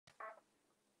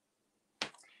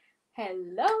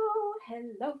Hello,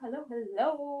 hello, hello,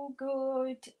 hello.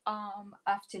 Good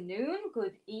afternoon,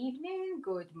 good evening,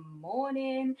 good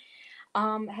morning.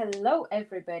 Hello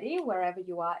everybody, wherever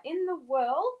you are in the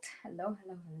world. Hello,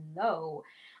 hello, hello.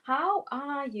 How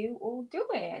are you all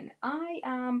doing? I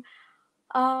am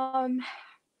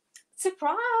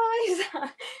surprise.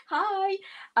 Hi.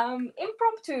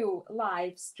 Impromptu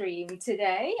live stream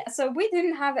today. So we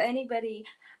didn't have anybody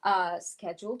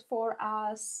scheduled for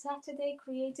our Saturday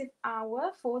creative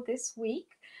hour for this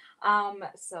week.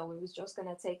 So we was just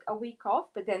gonna take a week off,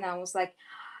 but then I was like,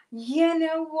 you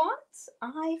know what?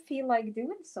 I feel like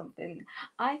doing something.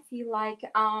 I feel like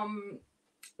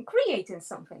creating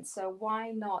something, so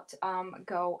why not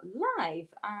go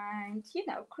live and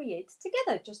create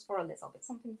together just for a little bit,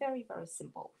 something very very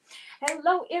simple.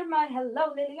 Hello Irma,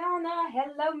 hello Liliana,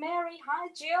 hello Mary, hi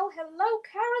Jill, hello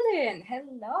Carolyn,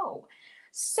 hello.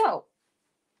 So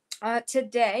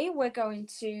today we're going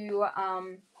to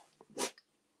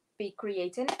be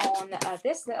creating on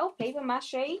this little paper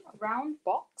mache round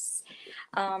box.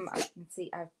 As you can see,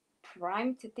 I've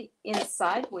primed the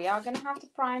inside. We are going to have to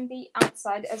prime the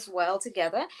outside as well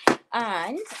together.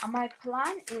 And my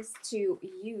plan is to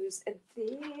use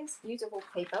this beautiful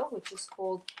paper, which is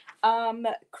called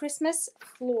Christmas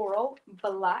Floral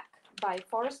Black by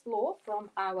Forest Law, from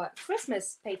our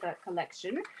Christmas paper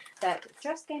collection that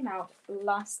just came out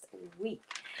last week.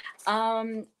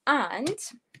 And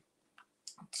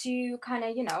to kind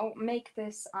of make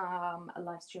this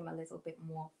live stream a little bit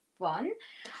more fun,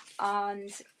 and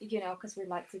because we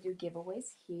like to do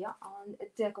giveaways here on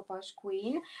Decoupage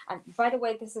Queen. And by the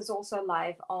way, this is also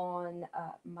live on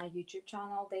my YouTube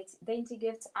channel, Dainty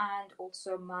Gifts, and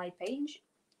also my page,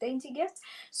 Dainty Gifts.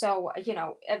 So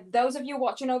those of you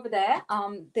watching over there,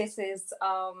 this is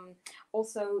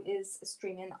also is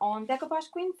streaming on Decoupage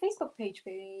Queen Facebook page.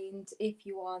 And if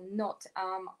you are not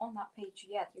on that page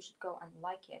yet, you should go and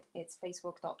like it. It's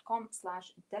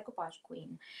facebook.com/Decoupage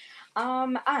Queen.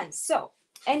 And so,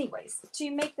 anyways,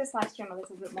 to make this live stream a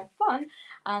little bit more fun,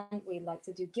 and we like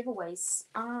to do giveaways,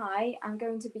 I am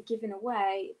going to be giving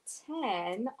away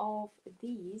 10 of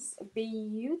these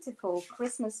beautiful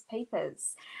Christmas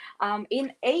papers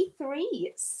in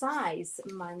A3 size,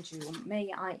 mind you, may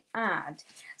I add.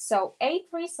 So,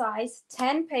 A3 size,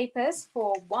 10 papers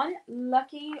for one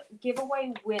lucky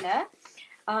giveaway winner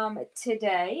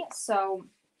today. So,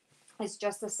 it's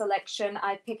just a selection.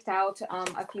 I picked out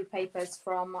a few papers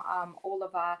from all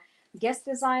of our guest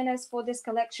designers for this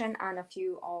collection, and a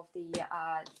few of the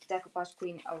Decoupage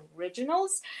Queen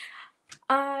originals.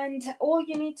 And all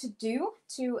you need to do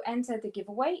to enter the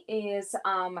giveaway is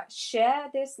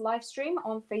share this live stream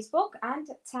on Facebook and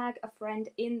tag a friend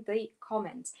in the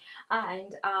comments.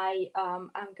 And I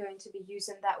am going to be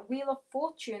using that Wheel of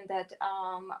Fortune that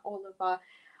all of our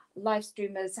live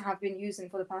streamers have been using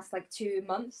for the past like 2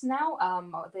 months now.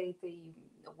 The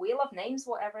wheel of names,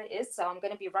 whatever it is. So I'm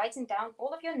going to be writing down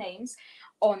all of your names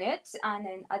on it, and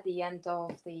then at the end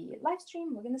of the live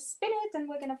stream, we're going to spin it, and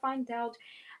we're going to find out,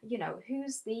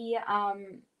 who's the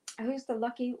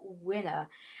lucky winner.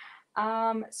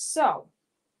 So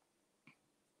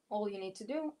all you need to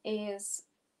do is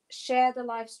share the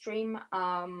live stream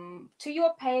to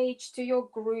your page, to your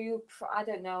group, I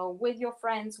don't know, with your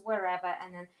friends, wherever,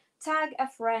 and then tag a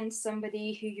friend,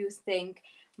 somebody who you think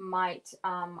might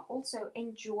also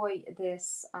enjoy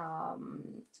this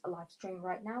live stream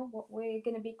right now, what we're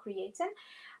going to be creating.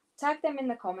 Tag them in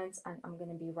the comments, and I'm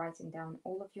going to be writing down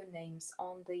all of your names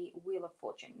on the Wheel of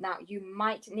Fortune. Now, you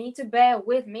might need to bear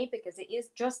with me because it is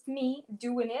just me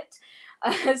doing it.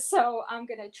 So I'm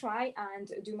going to try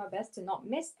and do my best to not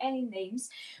miss any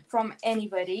names from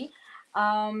anybody.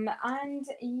 And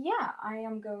yeah, I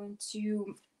am going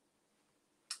to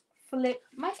flip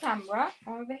my camera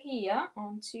over here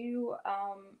onto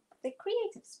the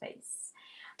creative space,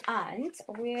 and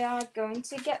we are going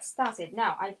to get started.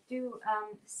 Now, I do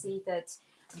see that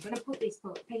I'm going to put these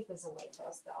papers away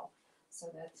first, though, so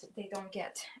that they don't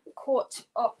get caught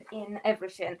up in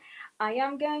everything. I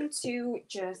am going to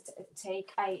just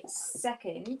take a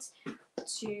second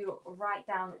to write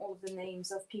down all of the names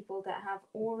of people that have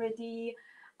already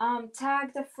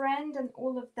tagged a friend and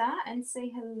all of that, and say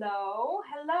hello.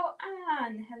 Hello,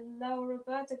 Anne. Hello,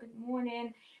 Roberta. Good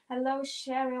morning. Hello,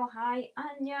 Cheryl. Hi,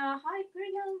 Anya. Hi,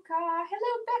 Priyanka.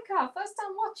 Hello, Becca. First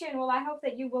time watching. Well, I hope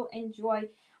that you will enjoy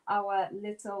our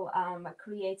little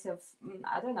creative,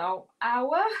 I don't know,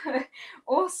 hour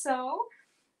or so.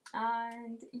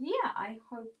 And yeah, I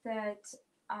hope that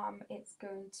it's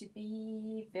going to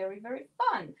be very, very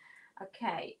fun.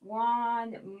 Okay,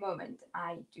 one moment.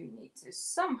 I do need to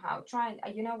somehow try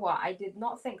and, you know what? I did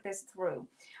not think this through.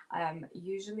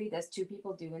 Usually there's two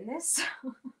people doing this.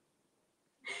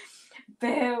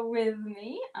 Bear with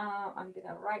me. I'm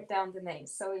gonna write down the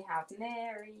names. So we have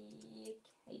Mary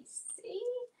Casey,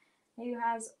 who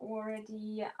has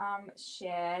already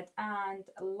shared and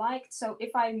liked. So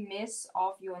if I miss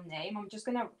off your name, I'm just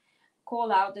gonna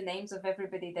call out the names of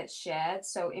everybody that shared.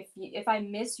 So if I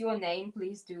miss your name,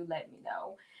 please do let me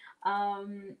know.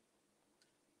 Um,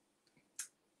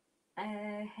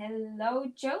 Hello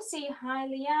Josie. Hi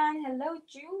Leanne. Hello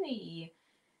Julie.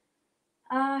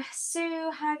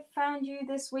 Sue, I found you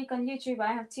this week on YouTube.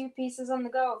 I have 2 pieces on the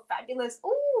go. Fabulous.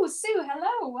 Ooh, Sue,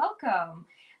 hello, welcome.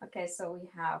 Okay, so we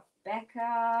have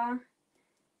Becca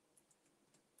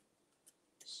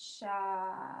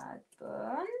Shadburn.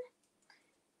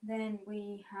 Then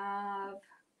we have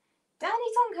Danny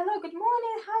Tong. Hello, good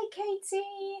morning. Hi,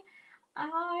 Katie.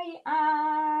 Hi,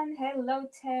 Anne. Hello,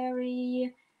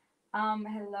 Terry.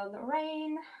 Hello,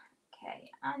 Lorraine. Okay,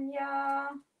 Anya.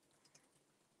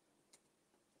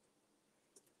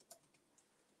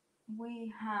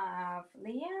 We have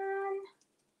Leanne.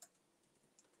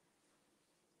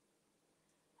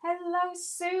 Hello,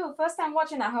 Sue. First time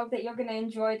watching. I hope that you're going to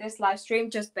enjoy this live stream.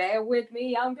 Just bear with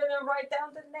me. I'm going to write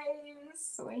down the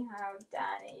names. We have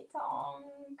Danny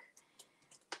Tong.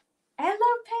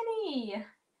 Hello, Penny.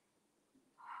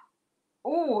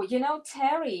 Oh, you know,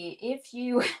 Terry, if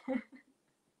you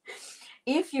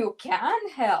if you can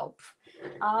help,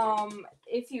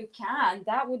 if you can,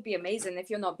 that would be amazing if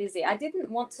you're not busy. I didn't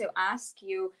want to ask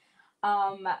you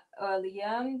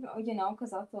earlier, you know,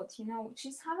 because I thought, you know,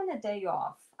 she's having a day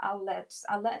off. I'll let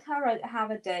her have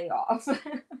a day off.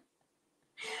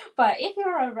 But if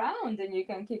you're around and you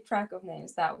can keep track of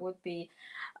names, that would be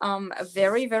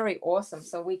very, very awesome.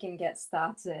 So we can get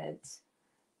started.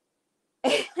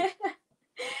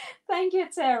 Thank you,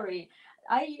 Terry.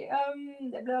 I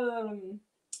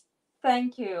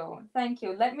thank you, thank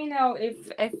you. Let me know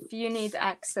if you need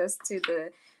access to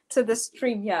the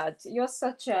StreamYard. You're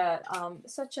such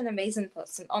an amazing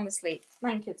person. Honestly,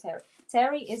 thank you, Terry.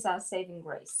 Terry is our saving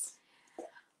grace.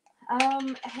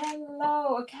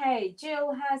 Hello. Okay,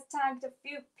 Jill has tagged a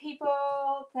few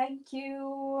people. Thank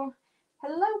you.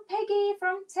 Hello, Peggy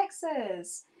from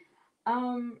Texas.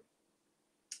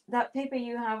 That paper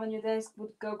you have on your desk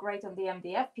would go great on the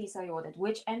MDF piece I ordered.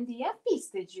 Which MDF piece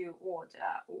did you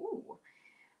order? Ooh.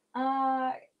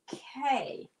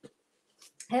 Okay.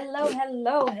 Hello,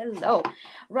 hello, hello.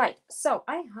 Right, so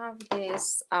I have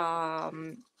this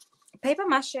paper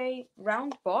mache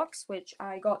round box which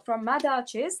I got from Mad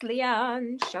Arches.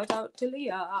 Leanne, shout out to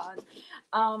Leanne.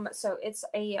 So it's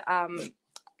a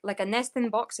like a nesting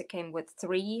box. It came with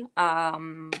 3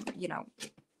 you know,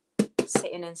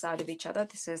 sitting inside of each other.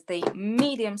 This is the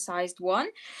medium-sized one,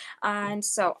 and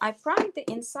so I primed the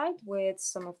inside with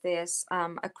some of this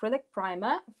acrylic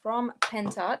primer from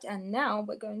Pentart, and now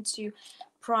we're going to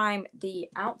prime the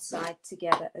outside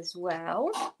together as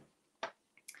well.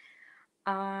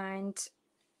 And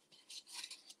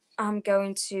I'm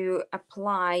going to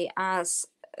apply as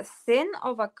thin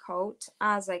of a coat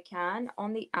as I can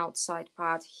on the outside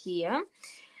part here,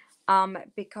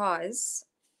 because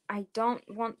I don't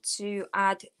want to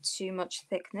add too much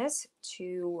thickness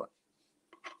to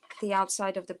the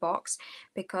outside of the box,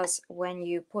 because when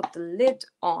you put the lid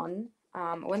on,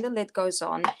 when the lid goes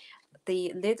on,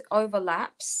 the lid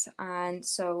overlaps, and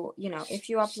so, you know, if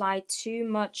you apply too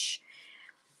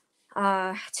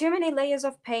many layers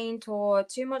of paint or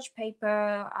too much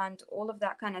paper and all of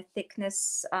that kind of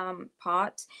thickness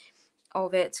part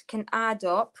of it can add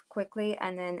up quickly,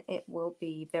 and then it will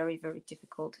be very, very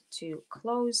difficult to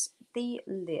close the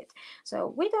lid.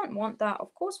 So we don't want that.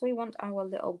 Of course, we want our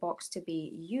little box to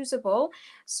be usable.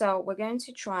 So we're going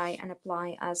to try and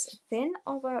apply as thin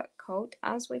of a coat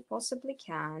as we possibly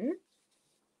can.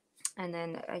 And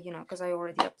then, you know, because I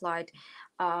already applied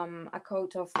a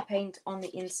coat of paint on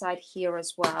the inside here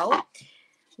as well.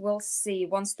 We'll see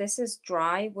once this is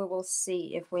dry. We will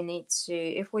see if we need to,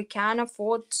 if we can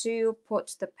afford to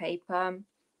put the paper,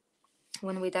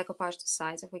 when we decoupage the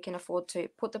sides, if we can afford to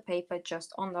put the paper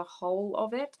just on the whole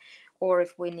of it, or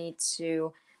if we need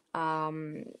to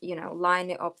you know, line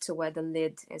it up to where the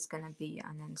lid is going to be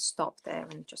and then stop there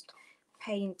and just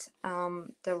paint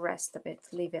the rest of it,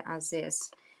 leave it as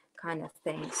is kind of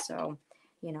thing. So,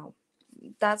 you know,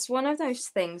 that's one of those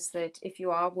things that if you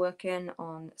are working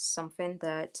on something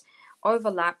that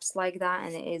overlaps like that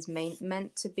and it is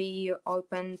meant to be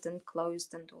opened and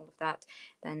closed and all of that,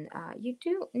 then you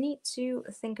do need to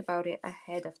think about it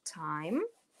ahead of time.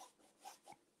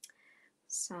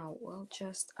 So we'll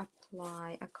just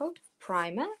apply a coat of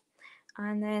primer,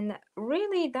 and then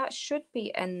really that should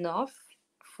be enough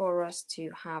for us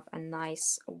to have a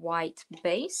nice white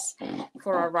base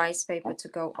for our rice paper to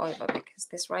go over, because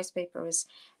this rice paper is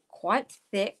quite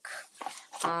thick.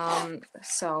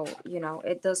 So, you know,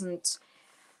 it doesn't,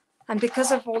 and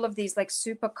because of all of these like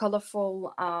super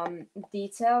colorful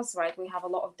details, right, we have a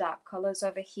lot of dark colors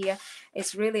over here.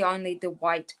 It's really only the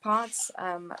white parts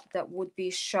that would be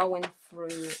showing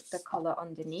through the color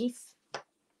underneath.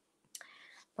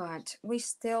 But we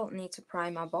still need to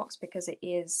prime our box because it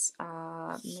is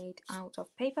made out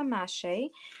of paper mache,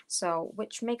 so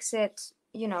which makes it,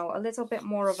 you know, a little bit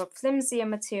more of a flimsier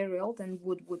material than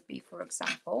wood would be, for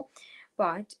example.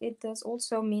 But it does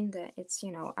also mean that it's,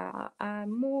 you know, a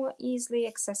more easily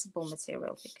accessible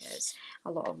material, because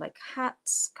a lot of like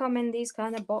hats come in these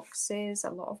kind of boxes, a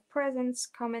lot of presents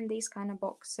come in these kind of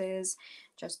boxes,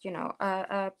 just, you know,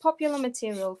 a popular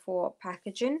material for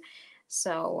packaging.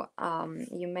 So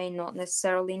you may not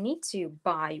necessarily need to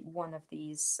buy one of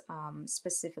these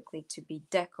specifically to be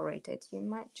decorated. You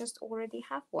might just already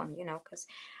have one, you know, because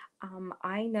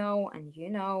I know, and you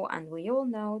know, and we all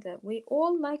know that we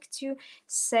all like to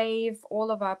save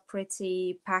all of our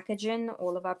pretty packaging,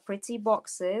 all of our pretty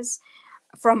boxes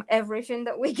from everything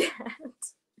that we get.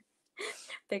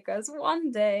 Because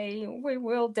one day we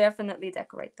will definitely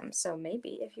decorate them. So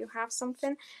maybe if you have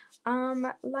something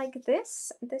like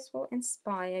this will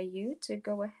inspire you to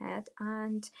go ahead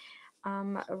and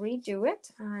redo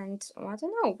it. And I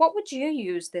don't know, what would you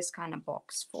use this kind of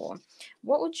box for?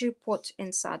 What would you put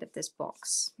inside of this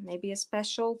box? Maybe a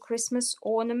special Christmas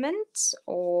ornament,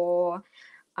 or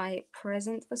a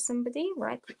present for somebody,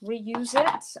 right? Reuse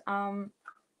it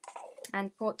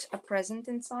and put a present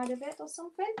inside of it or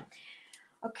something.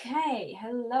 Okay,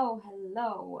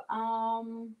 hello.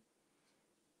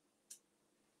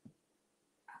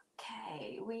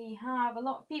 Okay, we have a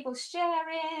lot of people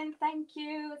sharing. Thank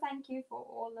you for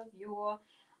all of your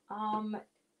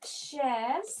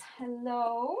shares.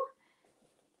 Hello.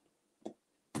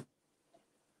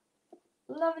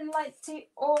 Love and light to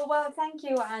all. Well, thank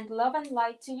you, and love and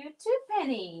light to you too,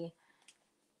 Penny.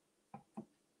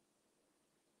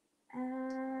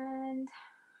 And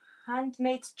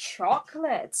handmade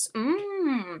chocolates.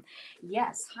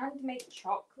 Yes, handmade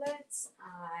chocolates,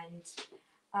 and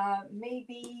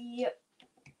maybe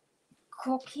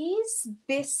cookies,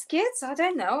 biscuits. I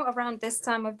don't know. Around this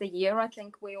time of the year, I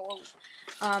think we all,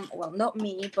 well, not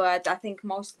me, but I think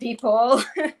most people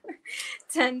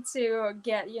tend to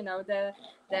get, you know, the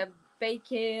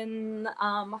baking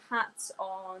hats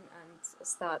on and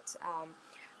start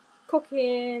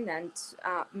cooking and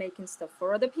making stuff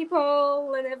for other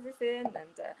people and everything.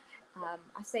 And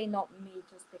I say not me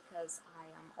just because I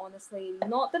am honestly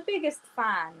not the biggest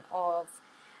fan of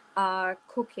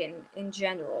cooking in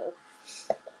general.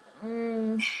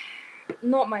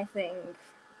 Not my thing.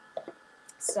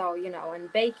 So, you know,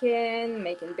 and baking,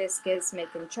 making biscuits,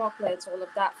 making chocolates, all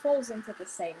of that falls into the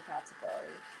same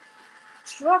category.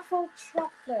 Truffle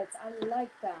chocolates, I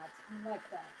like that.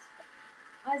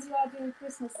 As you are doing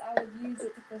Christmas, I would use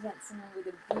it to present someone with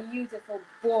a beautiful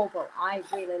bauble. I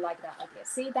really like that idea.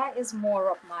 See, that is more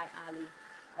up my alley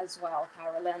as well,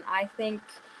 Carolyn. I think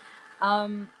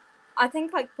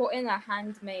like putting a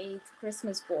handmade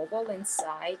Christmas bauble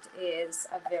inside is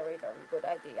a very, very good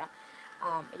idea.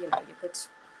 You know, you could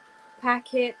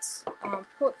pack it,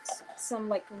 put some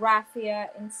like raffia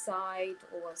inside,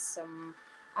 or some,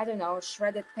 I don't know,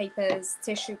 shredded papers,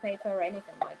 tissue paper, or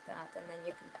anything like that, and then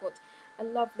you can put a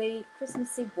lovely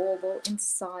Christmassy bauble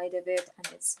inside of it,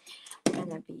 and it's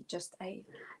gonna be just a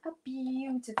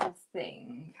beautiful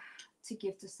thing to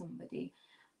give to somebody.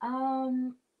 Hello,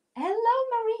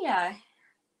 Maria.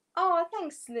 Oh,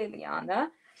 thanks,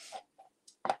 Liliana.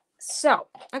 So,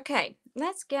 okay,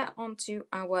 let's get on to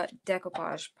our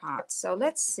decoupage part. So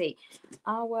let's see.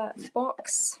 Our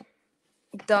box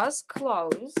does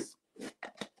close.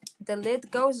 The lid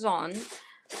goes on.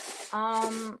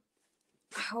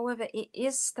 However, it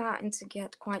is starting to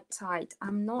get quite tight.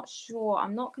 I'm not sure.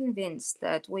 I'm not convinced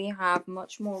that we have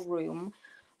much more room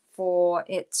for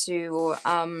it to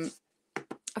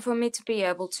for me to be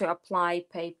able to apply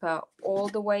paper all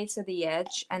the way to the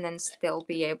edge and then still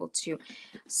be able to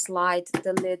slide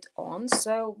the lid on.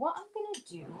 So what I'm going to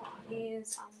do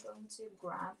is I'm going to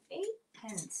grab a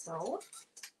pencil,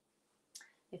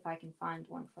 if I can find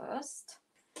one first.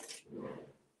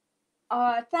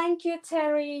 Thank you,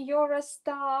 Terry. You're a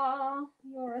star.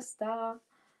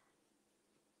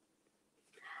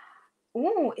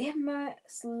 Oh,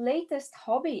 Emma's latest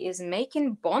hobby is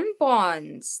making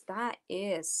bonbons. That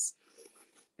is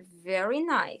very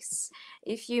nice.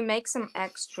 If you make some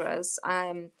extras,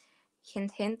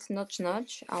 hint hint, nudge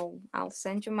nudge, I'll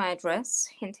send you my address.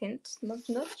 Hint hint, nudge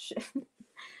nudge.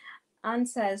 Anne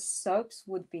says soaps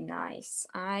would be nice.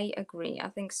 I agree. I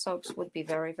think soaps would be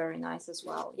very, very nice as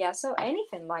well. Yeah, so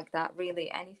anything like that, really,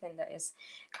 anything that is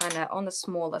kind of on the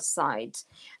smaller side,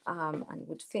 and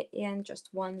would fit in just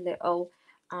one little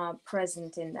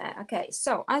present in there. Okay,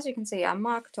 so as you can see, I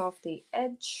marked off the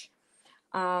edge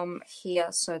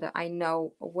here so that I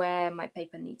know where my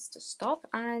paper needs to stop.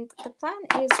 And the plan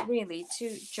is really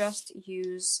to just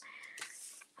use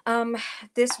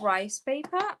this rice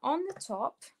paper on the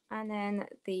top and then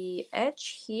the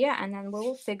edge here, and then we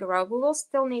will figure out, we will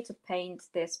still need to paint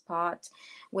this part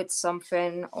with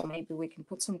something, or maybe we can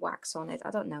put some wax on it,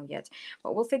 I don't know yet,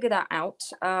 but we'll figure that out.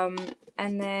 And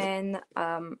then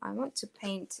I want to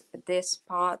paint this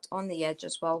part on the edge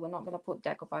as well. We're not going to put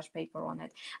decoupage paper on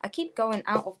it. I keep going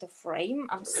out of the frame,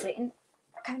 I'm sitting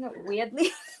kind of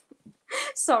weirdly.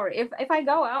 Sorry, if I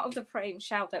go out of the frame,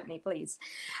 shout at me, please.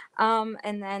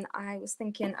 And then I was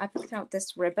thinking, I picked out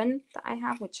this ribbon that I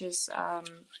have, which is what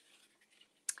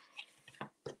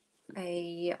do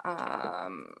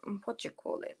you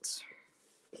call it?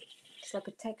 It's like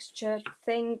a textured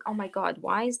thing. Oh my God,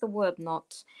 why is the word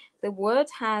not? The word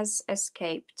has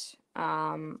escaped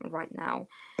right now.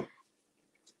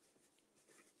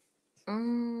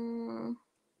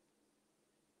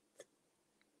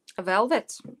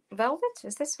 Velvet. Velvet?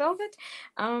 Is this velvet?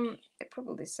 It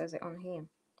probably says it on here.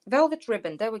 Velvet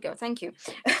ribbon. There we go. Thank you.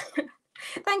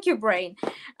 Thank you, brain.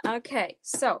 Okay,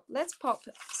 so let's pop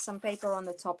some paper on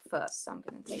the top first. So I'm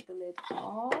going to take the lid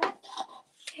off.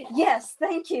 Yes,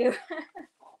 thank you.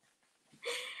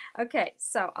 Okay,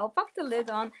 so I'll pop the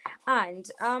lid on, and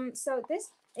so this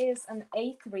is an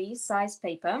A3 size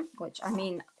paper, which, I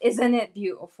mean, isn't it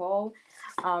beautiful?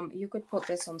 You could put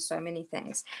this on so many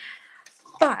things.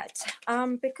 But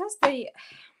because the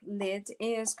lid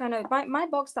is kind of, my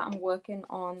box that I'm working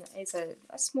on is a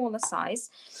smaller size.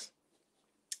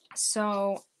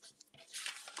 So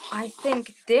I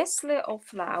think this little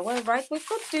flower, right, we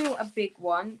could do a big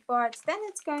one, but then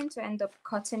it's going to end up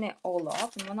cutting it all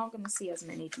off and we're not going to see as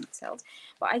many details.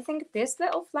 But I think this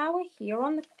little flower here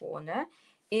on the corner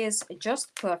is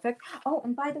just perfect. Oh,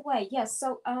 and by the way, yes,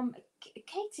 so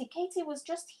Katie was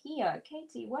just here.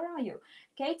 Katie, where are you?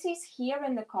 Katie's here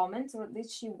in the comments, or at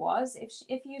least she was.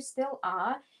 If you still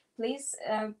are, please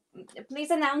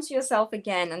please announce yourself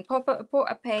again and put a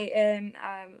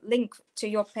link to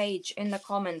your page in the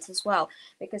comments as well,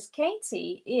 because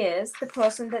Katie is the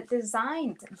person that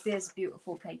designed this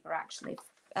beautiful paper actually.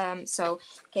 So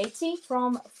Katie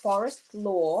from Forest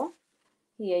Law,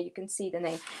 here you can see the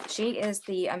name. She is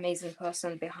the amazing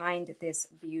person behind this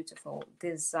beautiful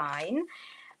design.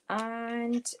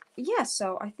 And yeah,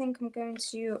 so I think I'm going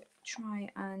to try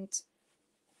and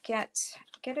get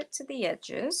it to the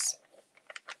edges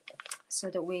so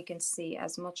that we can see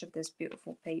as much of this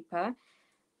beautiful paper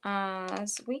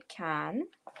as we can,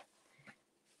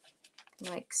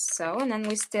 like so, and then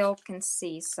we still can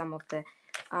see some of the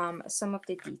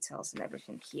details and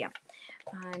everything here.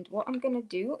 And what I'm gonna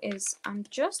do is I'm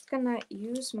just gonna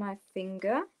use my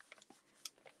finger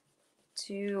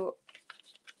to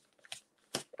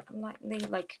lightly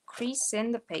like crease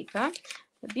in the paper.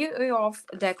 The beauty of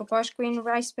Decoupage Queen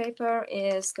rice paper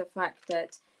is the fact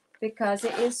that because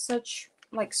it is such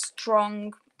like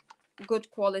strong, good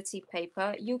quality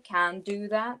paper, you can do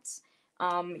that.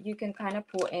 You can kind of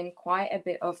put in quite a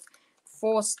bit of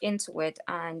force into it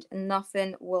and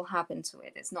nothing will happen to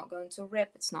it. It's not going to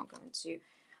rip. It's not going to,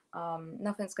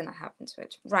 nothing's going to happen to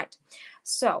it. Right.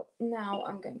 So now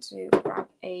I'm going to grab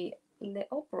a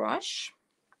little brush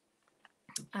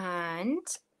and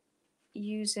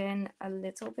using a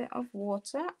little bit of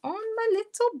water on my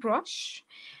little brush,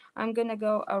 I'm gonna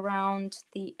go around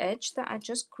the edge that I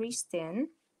just creased in,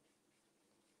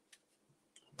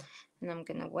 and I'm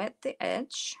gonna wet the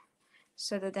edge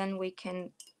so that then we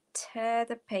can tear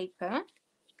the paper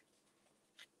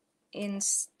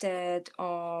instead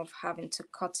of having to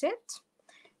cut it,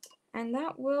 and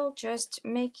that will just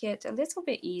make it a little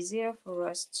bit easier for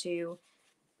us to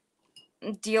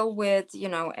deal with, you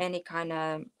know, any kind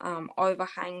of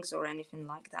overhangs or anything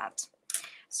like that.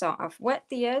 So I've wet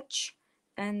the edge,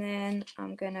 and then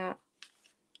I'm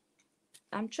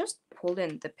just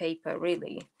pulling the paper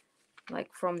really,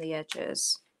 like from the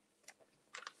edges,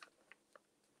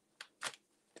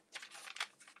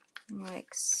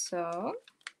 like so,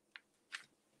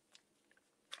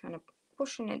 kind of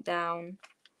pushing it down,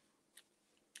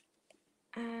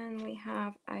 and we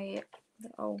have a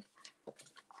little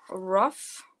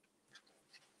rough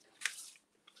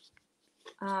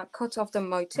cut off the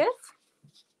motif.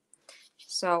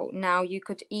 So now you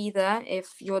could either,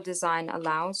 if your design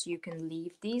allows, you can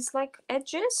leave these like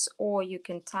edges, or you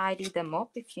can tidy them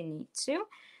up if you need to.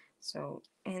 So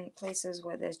in places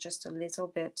where there's just a little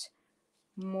bit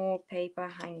more paper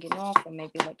hanging off, or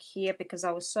maybe like here, because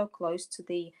I was so close to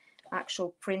the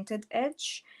actual printed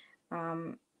edge,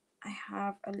 I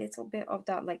have a little bit of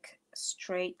that like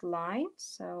straight line.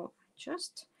 So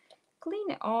just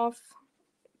clean it off.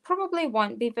 Probably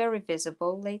won't be very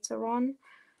visible later on,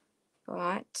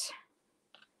 but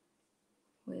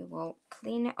we will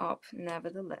clean it up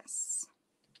nevertheless.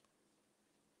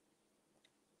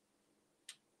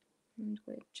 And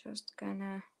we're just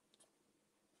gonna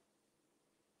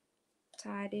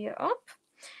tidy it up.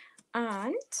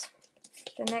 And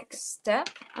the next step,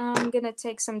 I'm gonna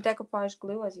take some decoupage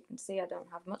glue. As you can see, I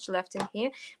don't have much left in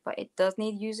here, but it does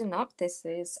need using up. This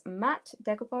is matte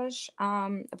decoupage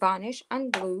varnish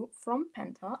and glue from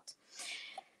Pentart.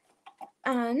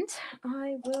 And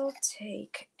I will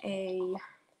take a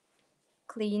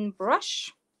clean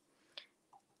brush,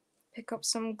 pick up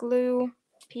some glue,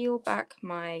 peel back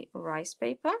my rice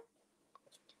paper,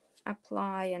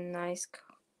 apply a nice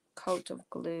coat of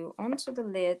glue onto the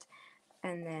lid,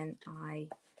 and then I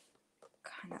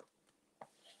kind of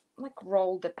like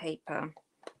roll the paper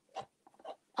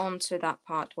onto that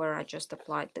part where I just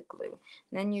applied the glue.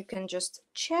 Then you can just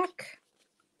check,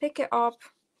 pick it up,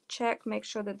 check, make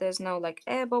sure that there's no like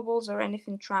air bubbles or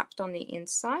anything trapped on the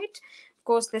inside. Of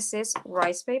course, this is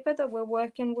rice paper that we're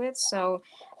working with, so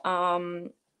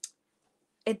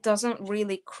it doesn't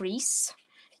really crease.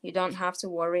 You don't have to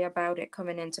worry about it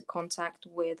coming into contact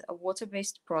with a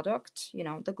water-based product, you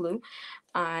know, the glue,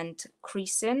 and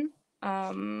creasing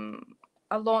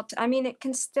a lot. I mean, it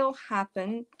can still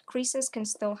happen. Creases can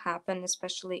still happen,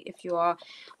 especially if you are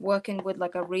working with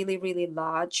like a really, really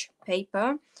large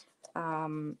paper,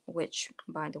 which,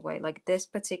 by the way, like this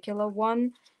particular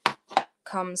one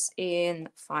comes in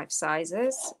 5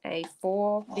 sizes,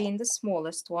 A4 being the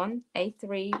smallest one,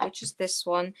 A3, which is this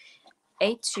one,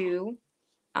 A2,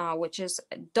 which is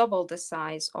double the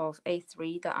size of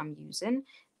A3 that I'm using,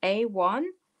 A1,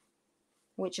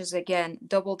 which is again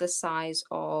double the size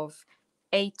of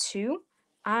A2,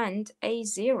 and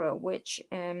A0, which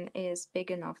is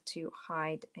big enough to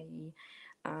hide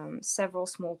several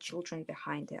small children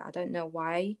behind it. I don't know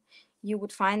why you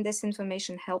would find this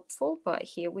information helpful, but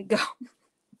here we go.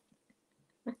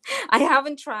 I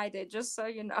haven't tried it, just so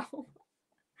you know.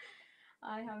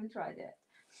 I haven't tried it.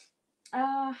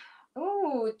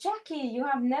 Oh, Jackie, you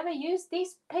have never used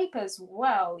these papers.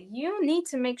 Well, you need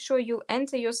to make sure you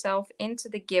enter yourself into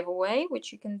the giveaway,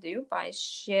 which you can do by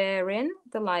sharing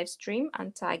the live stream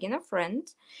and tagging a friend.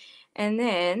 And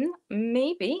then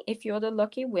maybe if you're the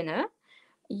lucky winner,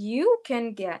 you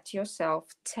can get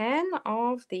yourself 10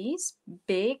 of these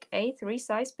big A3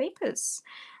 size papers,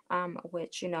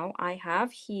 which, you know, I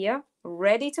have here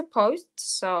ready to post.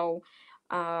 So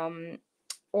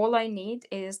all I need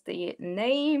is the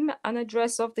name and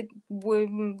address of the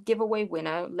giveaway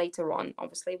winner later on.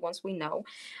 Obviously, once we know,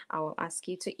 I will ask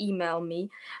you to email me,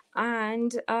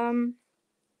 and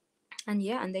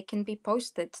yeah, and they can be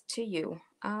posted to you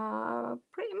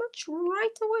pretty much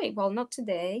right away. Well, not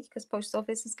today because post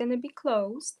office is going to be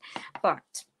closed,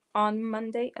 but on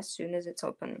Monday, as soon as it's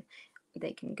open,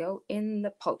 they can go in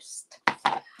the post.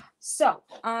 So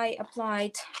I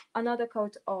applied another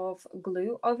coat of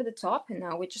glue over the top, and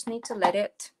now we just need to let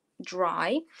it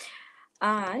dry.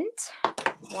 And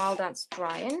while that's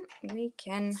drying, we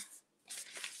can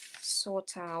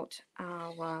sort out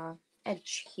our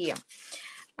edge here.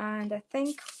 And I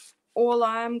think all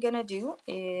I'm gonna do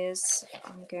is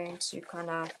I'm going to kind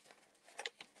of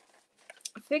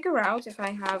figure out if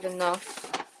I have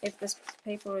enough, if this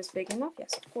paper is big enough.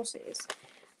 Yes, of course it is.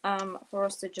 For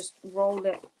us to just roll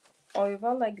it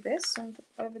over like this and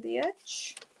over the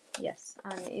edge. Yes,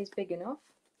 and it is big enough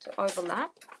to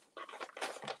overlap.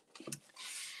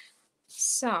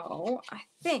 So I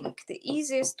think the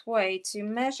easiest way to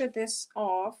measure this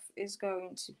off is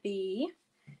going to be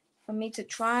for me to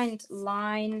try and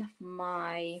line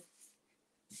my...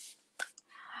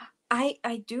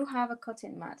 I do have a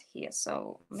cutting mat here,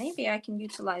 so maybe I can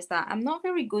utilize that. I'm not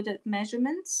very good at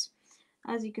measurements,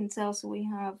 as you can tell, so we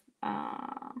have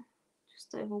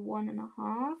just over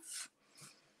 1.5.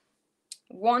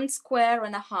 1 square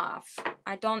and a half.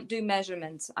 I don't do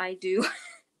measurements. I do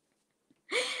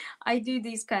I do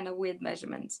these kind of weird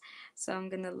measurements. So I'm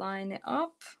gonna line it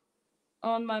up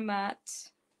on my mat,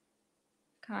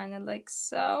 kind of like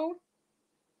so.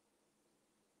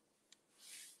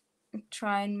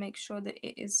 Try and make sure that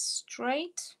it is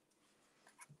straight.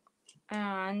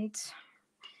 And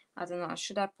I don't know,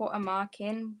 should I put a mark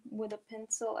in with a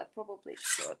pencil? I probably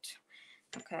should.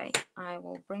 Okay, I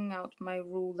will bring out my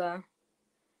ruler.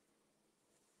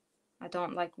 I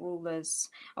don't like rulers.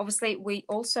 Obviously, we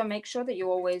also make sure that you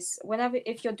always, whenever,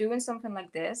 if you're doing something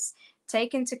like this,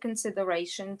 take into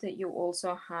consideration that you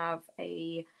also have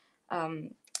a,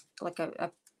 like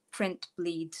a print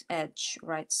bleed edge,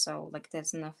 right? So like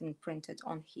there's nothing printed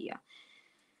on here.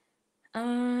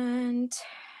 And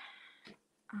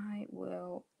I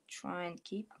will try and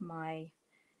keep my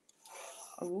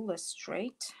ruler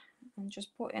straight and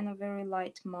just put in a very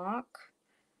light mark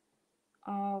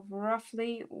of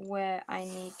roughly where I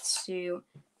need to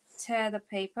tear the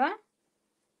paper.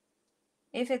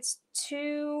 If it's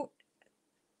too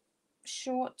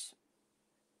short,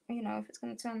 you know, if it's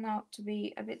going to turn out to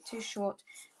be a bit too short,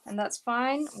 then that's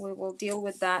fine. We will deal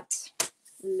with that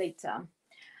later.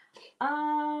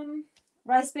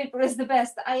 Rice paper is the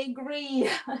best. I agree.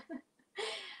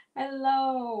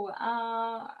 Hello.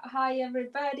 Hi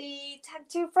everybody. Tag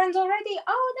 2 friends already.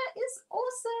 Oh, that is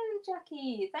awesome,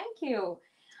 Jackie. Thank you.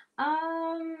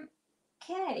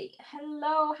 Okay.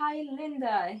 Hello. Hi,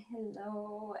 Linda.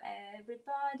 Hello,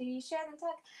 everybody. Share and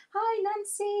tag. Hi,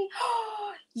 Nancy.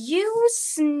 You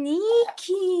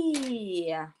sneaky.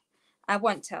 I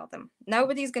won't tell them.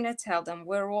 Nobody's gonna tell them.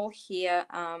 We're all here.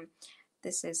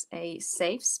 This is a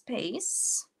safe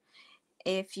space.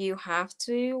 If you have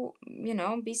to, you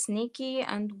know, be sneaky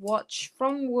and watch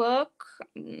from work,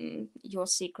 your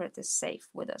secret is safe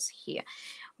with us here.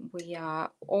 We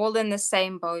are all in the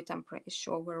same boat. I'm pretty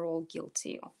sure we're all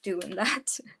guilty of doing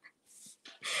that.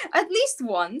 At least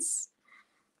once.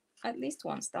 At least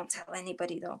once. Don't tell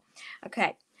anybody though.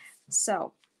 Okay,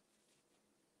 so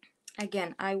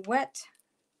again, I wet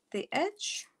the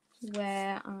edge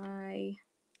where I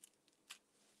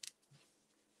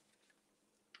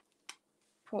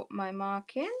put my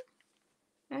mark in,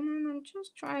 and then I'm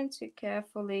just trying to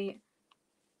carefully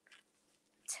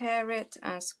tear it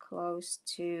as close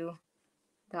to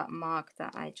that mark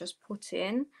that I just put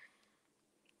in.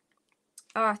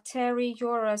 Ah, Terry,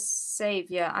 you're a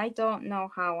savior. I don't know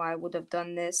how I would have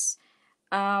done this.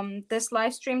 This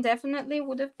live stream definitely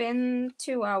would have been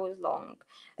 2 hours long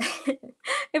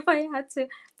if I had to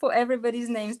put everybody's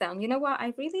names down. You know what?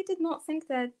 I really did not think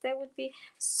that there would be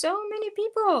so many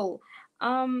people,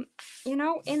 you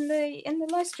know, in the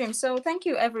live stream. So thank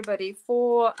you everybody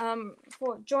for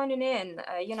joining in.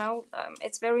 You know,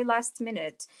 it's very last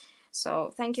minute,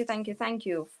 so thank you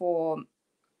for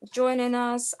joining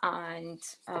us and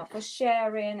for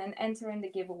sharing and entering the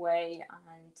giveaway,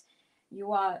 and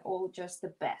you are all just the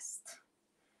best.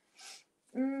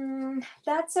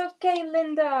 That's okay,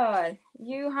 Linda.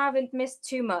 You haven't missed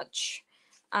too much.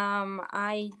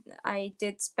 I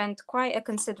did spend quite a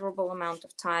considerable amount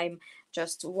of time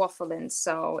just waffling,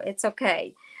 so it's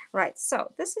okay. Right,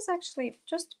 so this is actually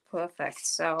just perfect.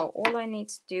 So all I need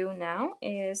to do now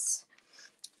is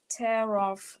tear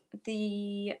off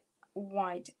the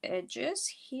white edges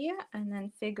here and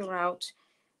then figure out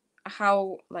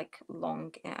how like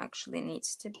long it actually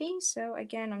needs to be. So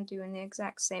again, I'm doing the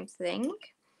exact same thing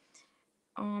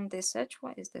on this edge.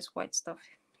 What is this white stuff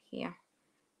here?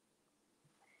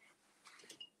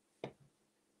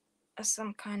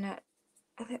 Some kind of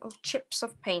little chips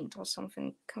of paint or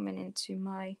something coming into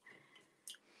my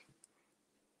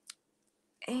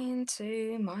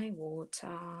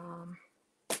water.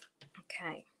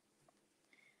 Okay,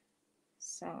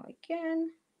 so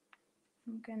again,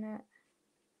 I'm gonna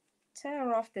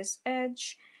tear off this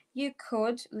edge. You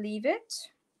could leave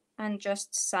it and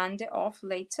just sand it off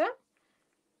later,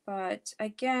 but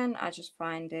again, I just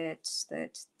find it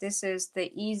that this is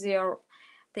the easier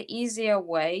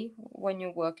way when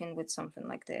you're working with something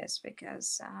like this,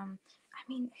 because I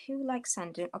mean, who likes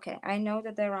sanding? Okay, I know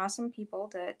that there are some people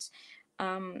that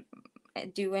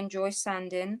do enjoy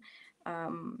sanding.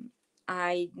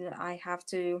 I have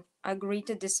to agree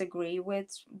to disagree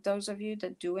with those of you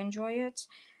that do enjoy it.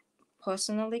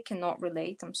 Personally, cannot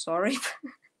relate. I'm sorry.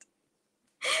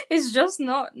 It's just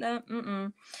not.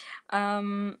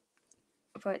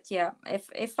 But yeah,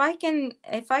 if I can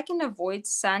avoid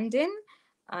sanding,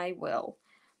 I will.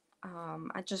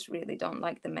 I just really don't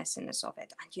like the messiness of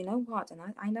it. And you know what? And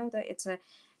I know that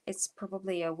it's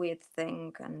probably a weird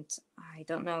thing, and I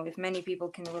don't know if many people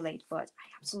can relate, but I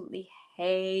absolutely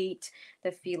hate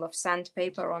the feel of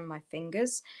sandpaper on my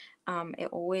fingers. It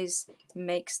always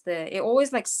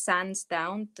like sands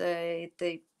down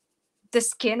the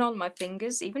skin on my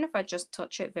fingers, even if I just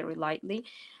touch it very lightly.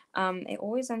 It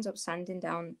always ends up sanding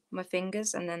down my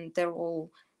fingers, and then they're all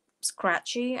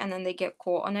scratchy, and then they get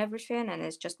caught on everything, and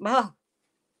it's just not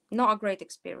a great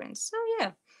experience. So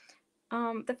yeah,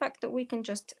 the fact that we can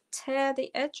just tear the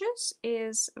edges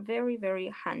is very,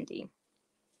 very handy.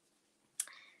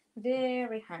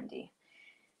 Very handy.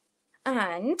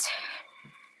 And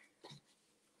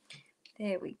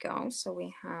there we go. So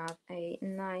we have a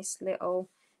nice little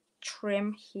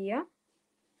trim here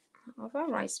of our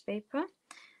rice paper.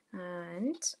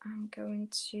 And I'm going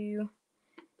to,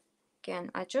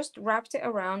 again, I just wrapped it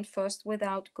around first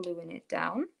without gluing it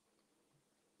down.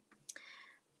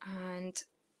 And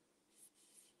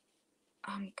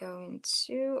I'm going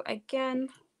to, again,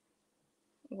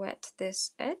 wet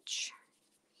this edge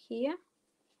here.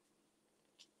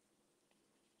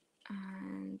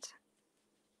 And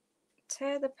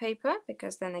tear the paper,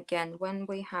 because then again, when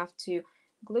we have to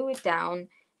glue it down,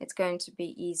 it's going to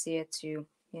be easier to,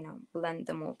 you know, blend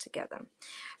them all together.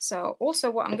 So also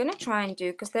what I'm going to try and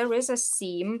do, because there is a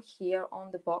seam here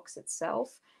on the box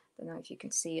itself, I don't know if you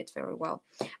can see it very well,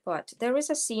 but there is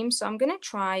a seam, so I'm going to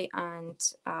try and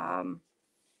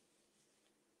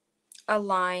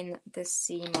align the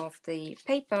seam of the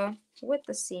paper with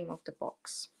the seam of the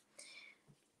box.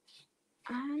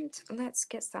 And let's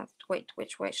get that. Wait,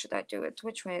 which way should I do it?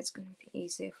 Which way is going to be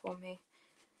easier for me?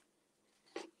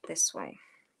 This way,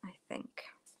 I think.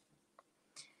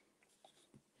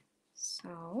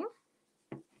 So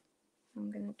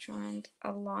I'm going to try and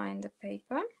align the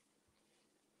paper.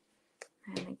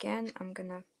 And again, I'm going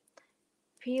to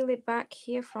peel it back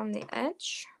here from the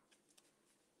edge,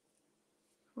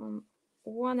 from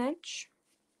one edge.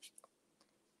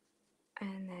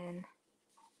 And then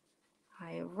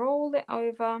I roll it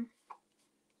over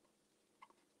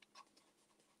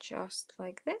just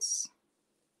like this.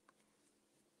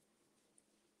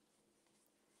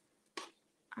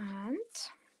 And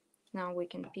now we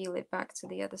can peel it back to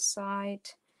the other side,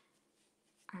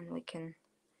 and we can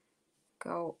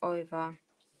go over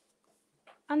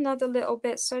another little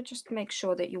bit. So just make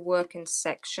sure that you work in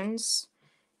sections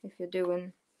if you're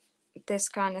doing this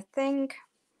kind of thing,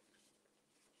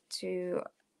 to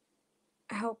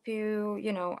help you,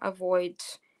 you know, avoid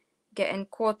getting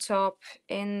caught up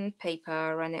in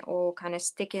paper and it all kind of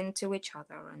sticking to each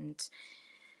other and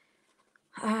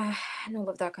all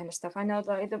of that kind of stuff. I know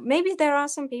that maybe there are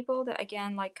some people that,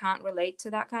 again, like can't relate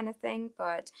to that kind of thing,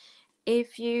 but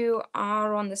if you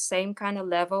are on the same kind of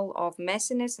level of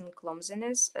messiness and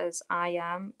clumsiness as I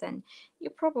am, then you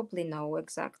probably know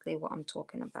exactly what I'm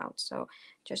talking about. So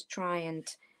just try and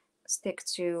stick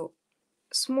to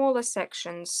smaller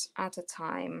sections at a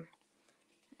time,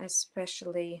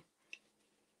 especially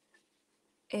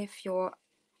if your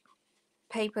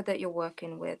paper that you're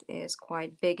working with is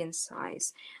quite big in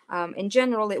size. In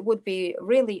general, it would be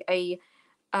really a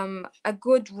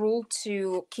good rule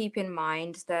to keep in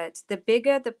mind that the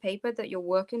bigger the paper that you're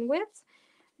working with,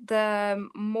 the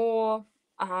more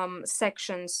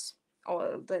sections,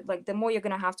 or the more you're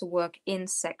going to have to work in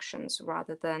sections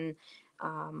rather than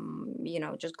you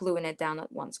know, just gluing it down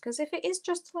at once. Because if it is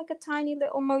just like a tiny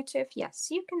little motif, yes,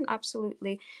 you can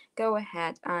absolutely go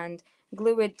ahead and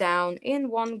glue it down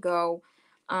in one go,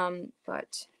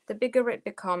 but the bigger it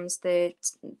becomes, the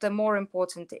more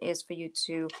important it is for you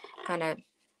to kind of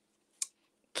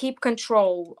keep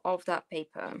control of that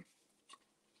paper.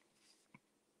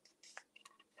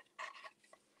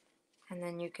 And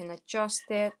then you can adjust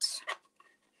it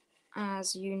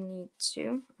as you need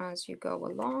to, as you go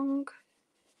along.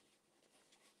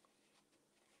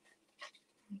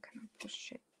 I'm gonna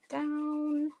push it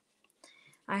down.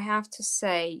 I have to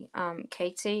say,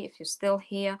 Katie, if you're still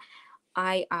here,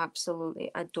 I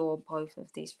absolutely adore both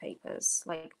of these papers.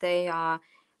 Like, they are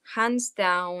hands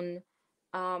down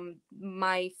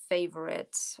my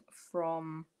favorite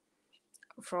from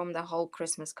the whole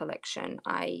Christmas collection.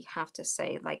 I have to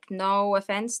say, like, no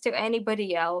offense to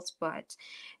anybody else, but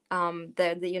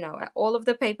the you know, all of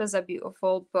the papers are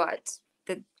beautiful, but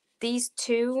these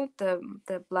two,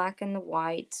 the black and the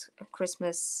white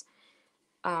Christmas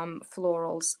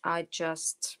florals, are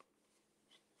just,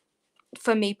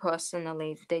 for me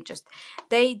personally,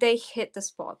 they hit the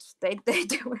spot. They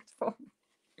do it for me.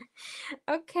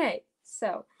 Okay,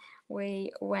 so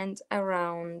we went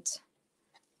around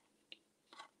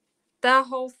the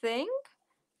whole thing.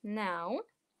 Now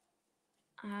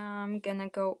I'm gonna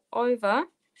go over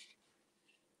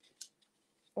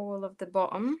all of the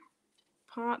bottom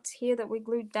parts here that we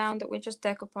glued down, that we just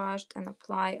decoupaged, and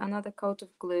apply another coat of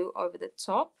glue over the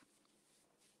top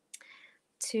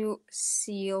to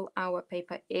seal our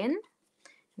paper in.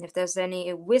 And if there's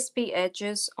any wispy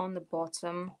edges on the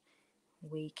bottom,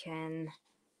 we can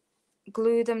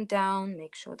glue them down,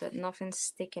 make sure that nothing's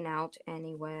sticking out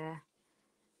anywhere,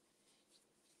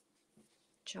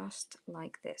 just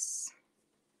like this.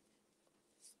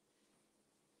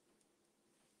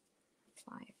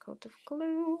 Apply a coat of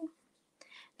glue.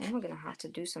 Then we're going to have to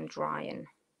do some drying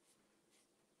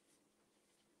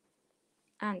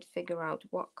and figure out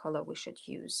what color we should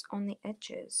use on the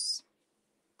edges.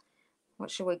 What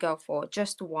should we go for?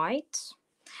 Just white?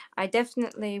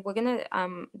 we're gonna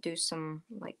do some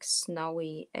like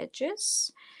snowy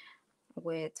edges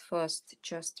with first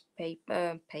just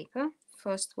paper,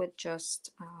 first with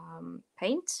just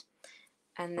paint,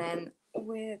 and then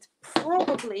with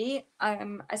probably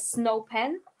a snow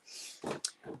pen,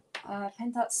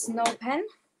 Pentat snow pen.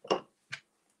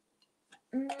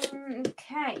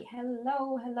 Okay,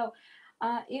 hello.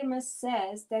 Irma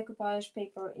says decoupage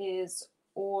paper is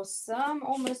awesome.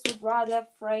 Almost would rather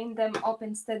frame them up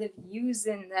instead of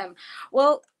using them.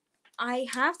 Well, I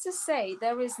have to say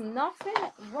there is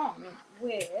nothing wrong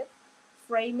with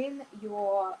framing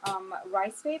your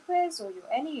rice papers or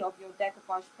any of your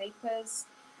decoupage papers,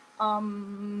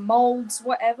 molds,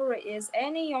 whatever it is,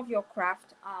 any of your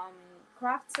craft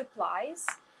supplies.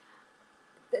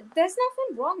 There's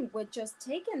nothing wrong with just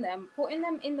taking them, putting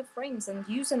them in the frames and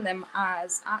using them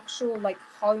as actual like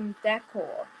home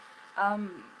decor,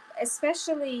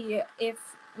 especially if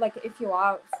you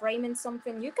are framing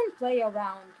something, you can play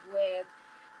around with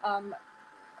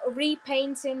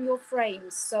repainting your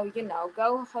frames. So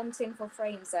go hunting for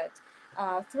frames at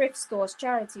thrift stores,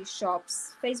 charity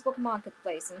shops, Facebook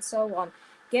Marketplace, and so on.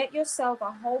 Get yourself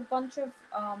a whole bunch of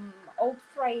old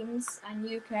frames, and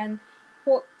you can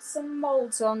put some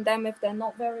molds on them if they're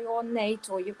not very ornate,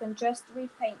 or you can just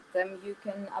repaint them. You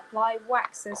can apply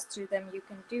waxes to them. You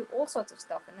can do all sorts of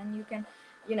stuff, and then you can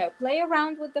play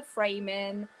around with the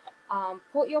framing.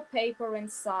 Put your paper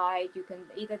inside. You can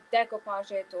either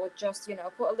decoupage it or just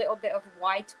put a little bit of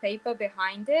white paper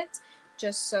behind it,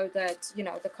 just so that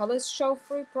the colors show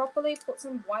through properly. Put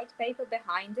some white paper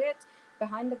behind it,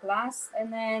 behind the glass,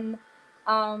 and then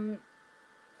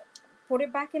put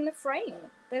it back in the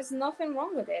frame. There's nothing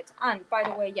wrong with it. And by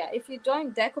the way, yeah, if you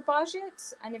don't decoupage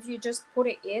it and if you just put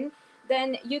it in,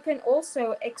 then you can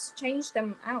also exchange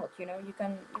them out. You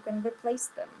can replace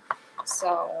them.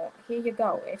 So here you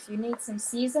go. If you need some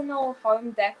seasonal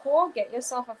home decor, get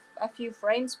yourself a few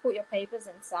frames, put your papers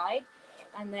inside,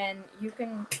 and then you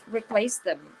can replace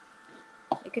them.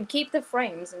 You can keep the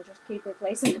frames and just keep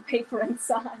replacing the paper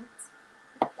inside.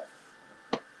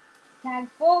 Tag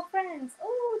 4 friends.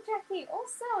 Oh, Jackie,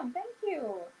 awesome. Thank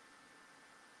you.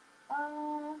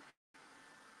 Hello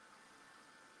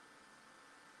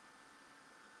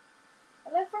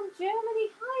from Germany.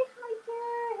 Hi, Heike.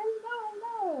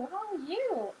 Hello. How are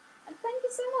you? And thank you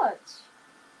so much.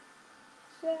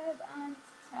 Shed and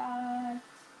tag.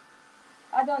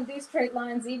 I don't do straight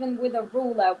lines even with a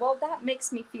ruler. Well, that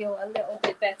makes me feel a little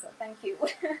bit better. Thank you.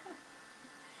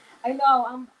 I know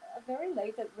I'm very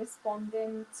late at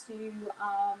responding to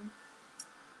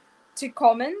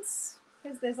comments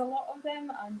because there's a lot of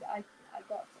them, and I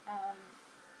got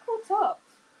caught up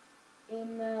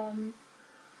in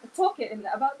talking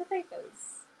about the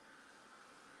papers.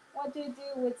 What do you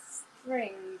do with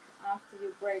string after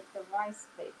you break the rice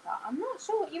paper? I'm not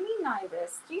sure what you mean,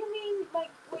 Iris. Do you mean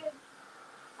like with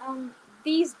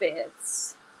these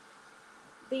bits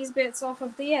off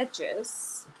of the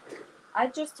edges? I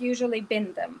just usually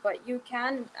bin them, but you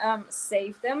can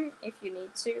save them if you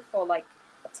need to for like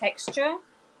a texture.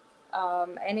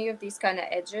 Any of these kind of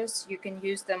edges, you can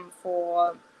use them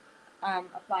for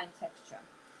applying texture.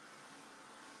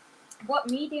 What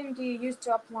medium do you use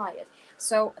to apply it?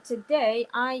 So today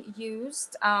I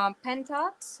used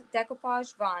Pentat,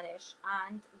 Decoupage Varnish,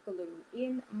 and glue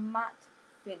in matte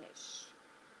finish.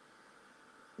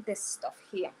 This stuff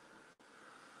here.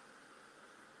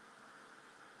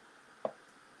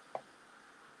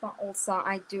 But also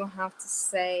I do have to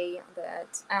say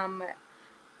that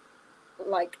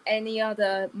like any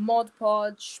other Mod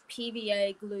Podge,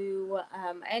 PVA glue,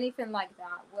 anything like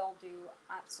that will do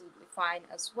absolutely fine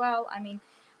as well. I mean,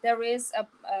 there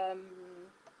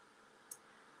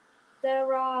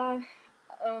are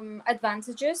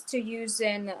advantages to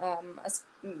using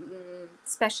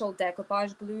special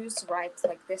decoupage glues, right?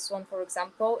 Like this one, for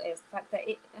example, is the fact that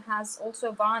it has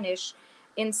also varnish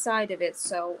inside of it,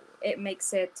 so it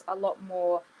makes it a lot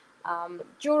more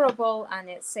durable, and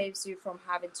it saves you from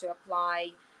having to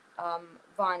apply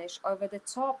varnish over the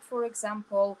top, for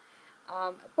example.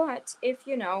 But if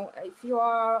you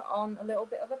are on a little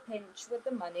bit of a pinch with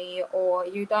the money, or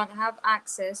you don't have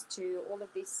access to all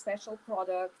of these special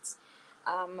products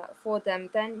for them,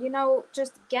 then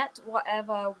just get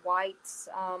whatever white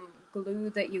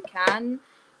glue that you can,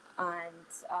 and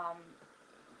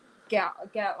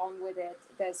get on with it.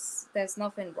 There's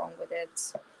nothing wrong with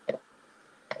it.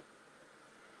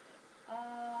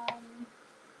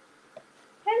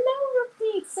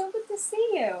 so good to see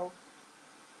you.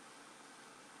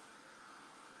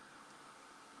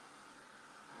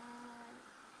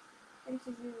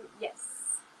 Yes.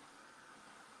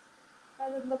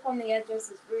 The look on the edges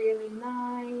is really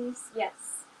nice.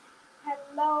 Yes.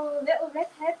 Hello, little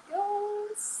redhead girl,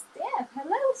 Steph.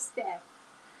 Hello, Steph.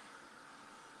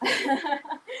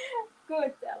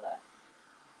 Good, Ella.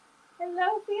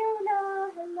 Hello,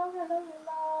 Fiona. Hello, hello,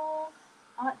 hello.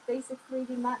 Art Basic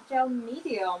 3D Matte Gel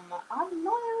Medium. I've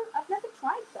never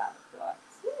tried that, but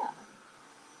yeah,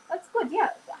 that's good. Yeah.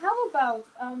 How about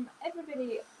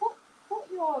everybody put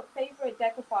your favorite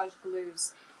decoupage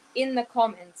glues in the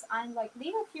comments and like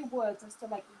leave a few words as to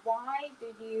like why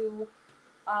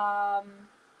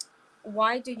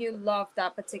do you love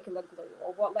that particular glue,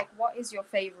 or what is your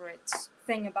favorite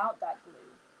thing about that glue?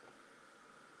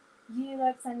 You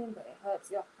like sanding, but it hurts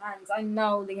your hands. I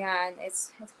know, Leanne.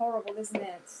 It's horrible, isn't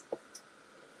it?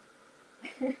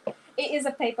 It is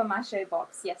a paper mache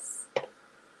box, yes.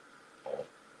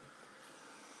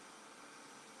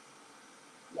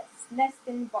 Yes,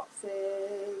 nesting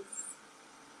boxes.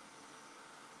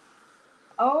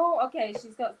 Oh, okay,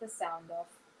 she's got the sound off.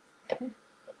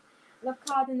 Love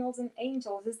cardinals and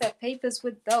angels. Is there papers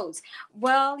with those?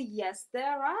 Well, yes,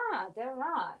 there are. There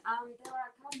are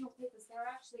cardinal papers. There are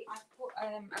actually, I've put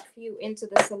a few into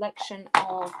the selection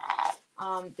of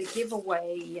the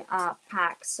giveaway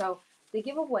pack. So the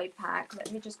giveaway pack,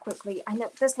 let me just quickly, I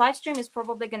know this live stream is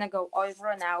probably going to go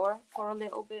over an hour for a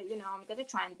little bit. You know, I'm going to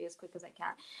try and be as quick as I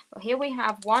can. But here we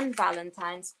have one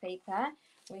Valentine's paper.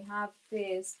 We have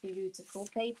this beautiful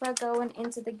paper going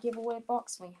into the giveaway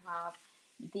box. We have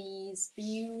these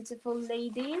beautiful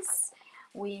ladies.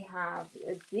 We have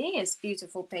this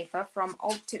beautiful paper from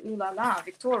Old to Ooh La La.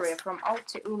 Victoria from Old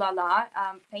to Ooh La La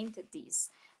painted these.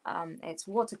 It's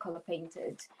watercolor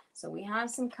painted. So we have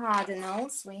some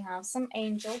cardinals, we have some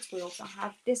angels, we also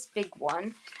have this big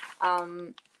one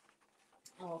of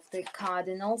the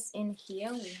cardinals in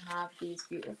here. We have these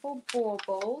beautiful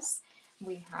baubles.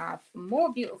 We have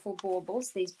more beautiful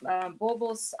baubles. These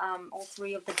baubles, all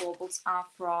three of the baubles are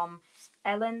from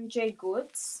Ellen J.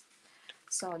 Goods.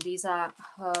 So these are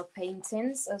her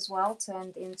paintings as well,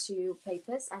 turned into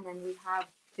papers. And then we have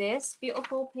this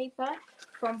beautiful paper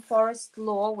from Forest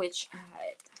Law, which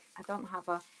I don't have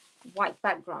a white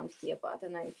background here, but I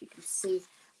don't know if you can see.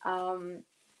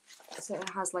 So it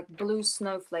has like blue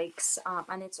snowflakes,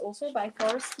 and it's also by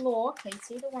Forest Law,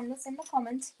 Katie, the one that's in the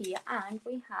comments here. And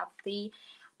we have the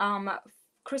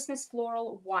Christmas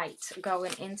floral white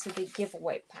going into the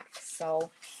giveaway pack.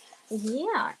 So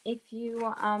yeah, if you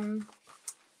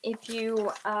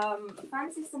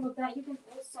fancy some of that, you can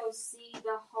also see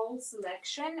the whole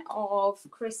selection of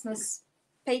Christmas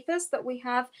papers that we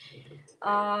have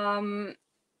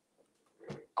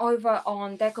over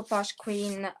on Decoupage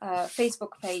Queen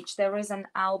Facebook page. There is an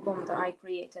album that I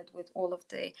created with all of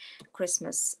the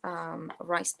Christmas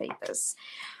rice papers.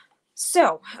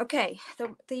 So, okay,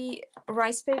 the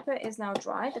rice paper is now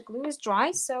dry. The glue is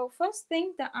dry. So first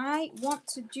thing that I want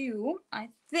to do, I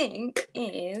think,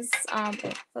 is,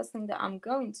 first thing that I'm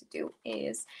going to do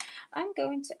is I'm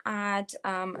going to add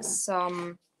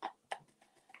some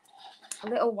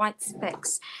little white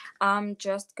specks. I'm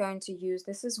just going to use,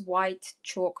 this is white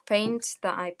chalk paint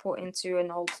that I put into an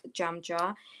old jam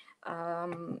jar.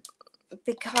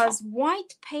 Because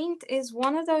white paint is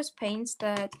one of those paints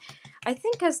that I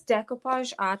think as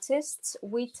decoupage artists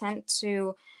we tend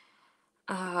to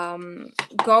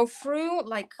go through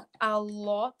like a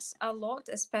lot,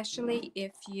 especially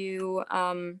if you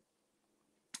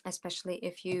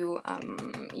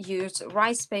use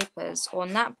rice papers or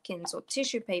napkins or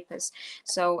tissue papers.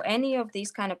 So any of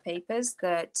these kind of papers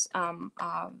that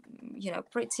are, you know,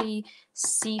 pretty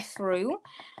see-through,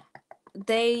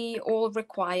 they all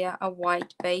require a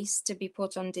white base to be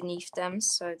put underneath them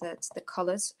so that the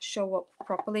colors show up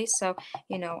properly. So,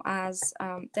 you know, as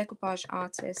decoupage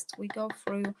artists, we go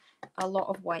through a lot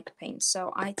of white paint.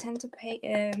 So I tend to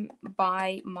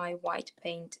buy my white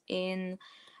paint in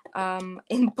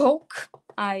bulk.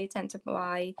 I tend to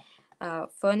buy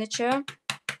furniture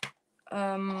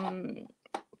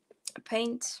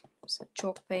paint, so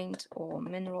chalk paint or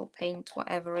mineral paint,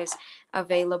 whatever is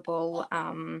available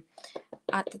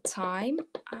at the time,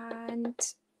 and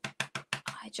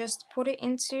I just put it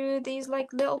into these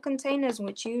like little containers,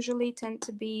 which usually tend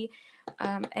to be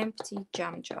empty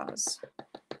jam jars,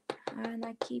 and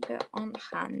I keep it on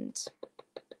hand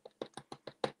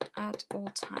at all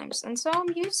times. And so I'm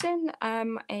using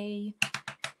a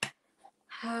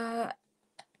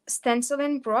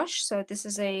stenciling brush. So this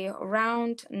is a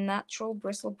round natural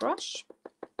bristle brush,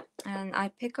 and I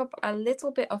pick up a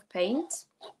little bit of paint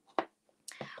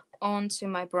onto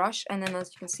my brush, and then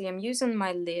as you can see, I'm using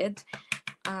my lid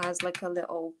as like a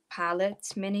little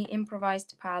palette, mini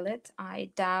improvised palette.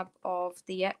 I dab off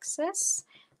the excess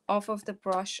off of the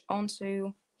brush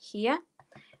onto here,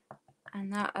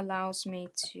 and that allows me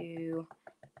to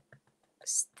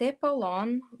stipple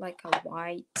on like a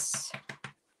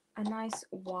nice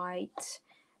white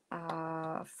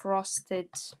frosted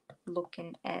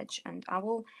looking edge, and I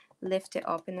will lift it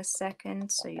up in a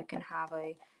second so you can have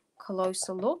a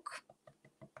closer look,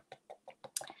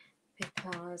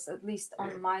 because at least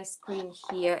on my screen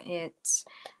here it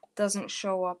doesn't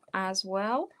show up as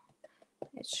well.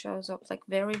 It shows up like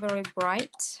very, very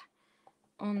bright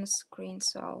on the screen,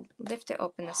 so I'll lift it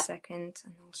up in a second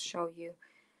and I'll show you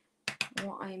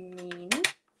what I mean.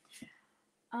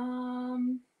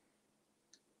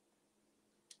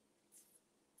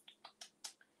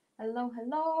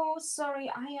 Hello, sorry,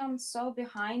 I am so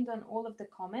behind on all of the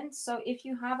comments, so if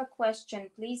you have a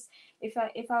question, please, if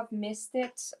I've missed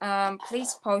it,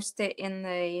 please post it in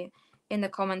the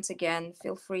comments again.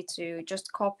 Feel free to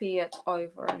just copy it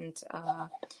over and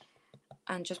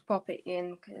just pop it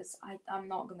in, because I'm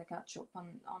not going to catch up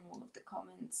on all of the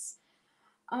comments.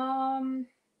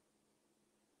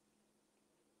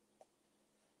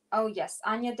 Oh yes,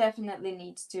 Anya definitely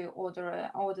needs to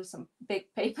order some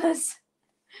big papers.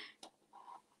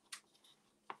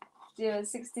 Do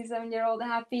 67-year-old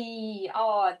happy?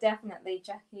 Oh, definitely,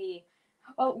 Jackie.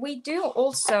 Well, we do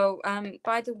also,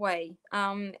 by the way,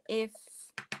 if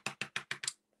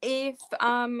you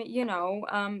know,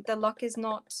 the luck is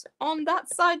not on that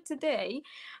side today,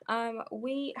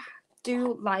 we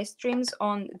do live streams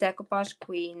on Decoupage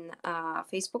Queen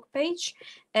Facebook page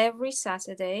every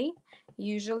Saturday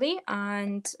usually,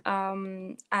 and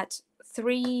at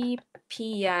 3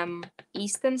 p.m.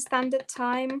 Eastern Standard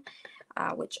Time,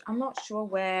 which I'm not sure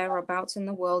whereabouts in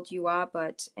the world you are,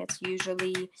 but it's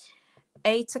usually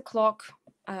 8 o'clock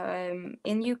in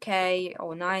UK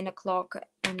or 9 o'clock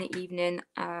in the evening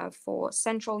for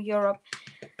Central Europe.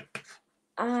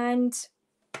 And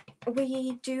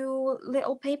we do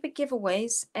little paper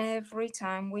giveaways every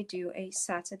time we do a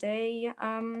Saturday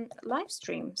live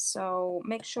stream. So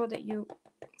make sure that you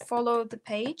follow the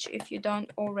page if you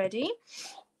don't already,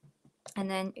 and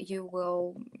then you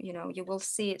will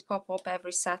see it pop up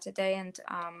every Saturday. And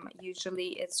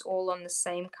usually it's all on the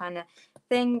same kind of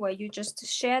thing, where you just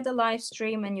share the live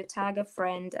stream and you tag a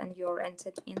friend and you're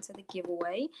entered into the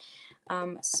giveaway.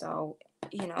 So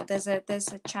you know, there's a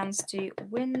chance to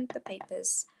win the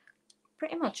papers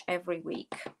pretty much every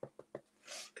week.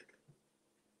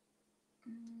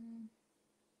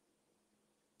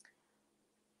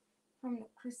 From the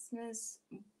Christmas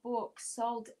book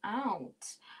sold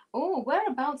out. Oh,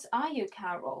 whereabouts are you,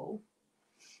 Carol?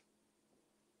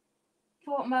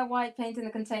 Put my white paint in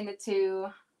the container too.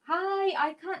 Hi,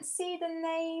 I can't see the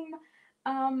name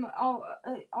of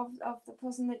the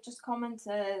person that just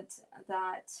commented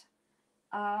that.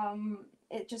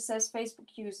 It just says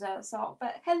Facebook user. So,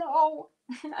 but hello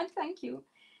and thank you.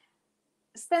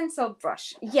 Stencil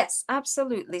brush. Yes,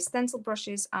 absolutely. Stencil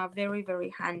brushes are very,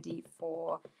 very handy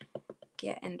for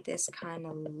getting this kind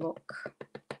of look.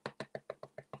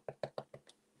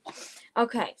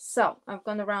 Okay, so I've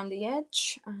gone around the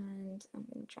edge and I'm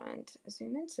going to try and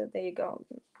zoom in. So there you go.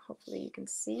 Hopefully you can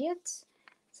see it.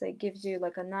 So it gives you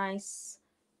like a nice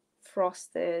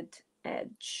frosted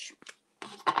edge.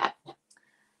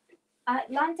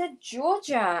 Atlanta,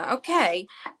 Georgia. Okay.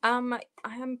 I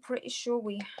am pretty sure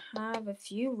we have a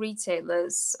few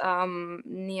retailers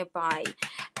nearby.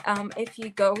 If you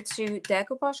go to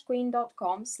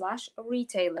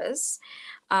decoupagequeen.com/retailers,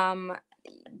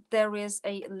 there is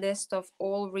a list of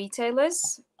all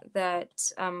retailers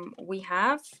that we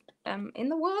have in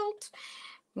the world,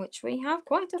 which we have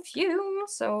quite a few.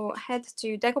 So head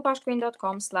to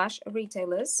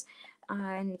decoupagequeen.com/retailers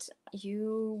and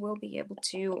you will be able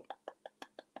to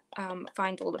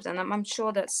find all of them. I'm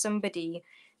sure that somebody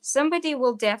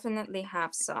will definitely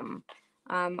have some.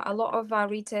 A lot of our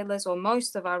retailers, or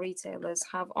most of our retailers,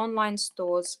 have online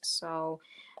stores, so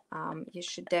you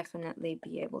should definitely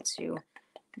be able to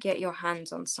get your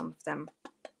hands on some of them.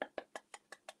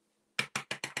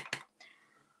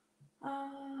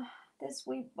 The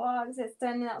sweet box, it's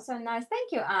turning out so nice.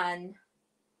 Thank you, Anne.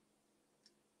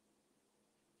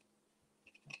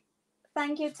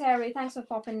 Thank you, Terry. Thanks for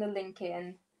popping the link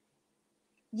in.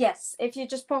 Yes, if you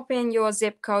just pop in your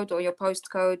zip code or your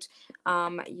postcode,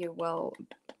 you will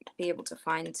be able to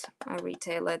find a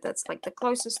retailer that's like the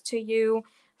closest to you.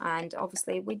 And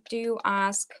obviously we do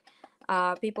ask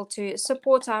people to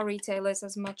support our retailers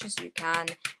as much as you can,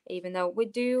 even though we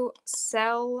do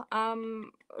sell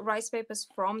rice papers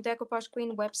from Decoupage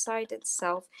Queen website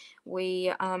itself.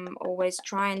 We always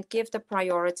try and give the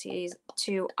priorities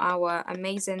to our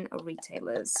amazing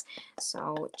retailers.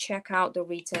 So check out the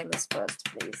retailers first,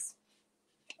 please.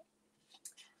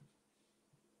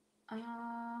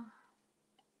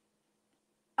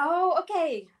 Oh,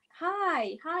 okay.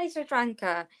 Hi,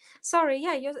 Shadranka. Sorry,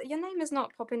 yeah, your name is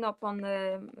not popping up on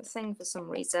the thing for some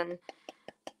reason.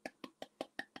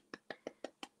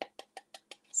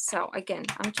 So again,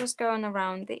 I'm just going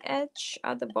around the edge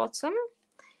at the bottom,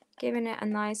 giving it a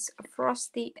nice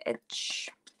frosty edge.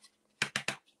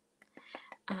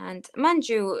 And mind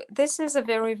you, this is a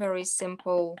very, very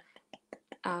simple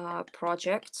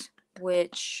project,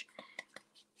 which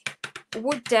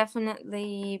would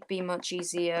definitely be much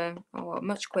easier or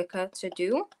much quicker to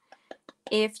do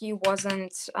if you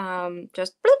wasn't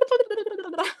just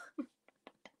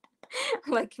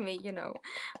like me, you know,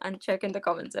 and checking the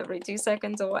comments every 2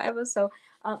 seconds or whatever. So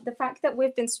the fact that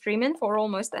we've been streaming for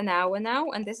almost an hour now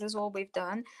and this is all we've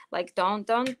done, like don't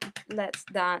let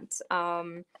that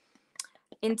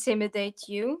intimidate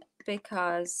you,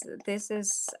 because this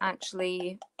is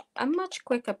actually a much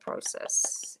quicker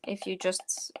process if you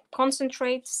just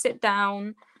concentrate, sit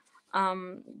down,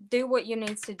 do what you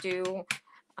need to do.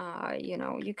 You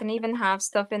know, you can even have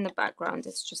stuff in the background.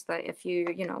 It's just that if you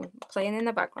know, playing in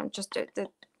the background, just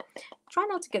try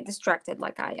not to get distracted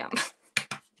like I am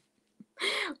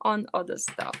on other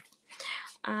stuff.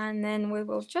 And then we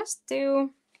will just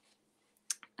do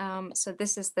so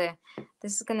this is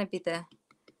going to be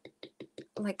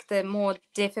the more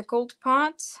difficult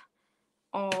part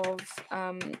of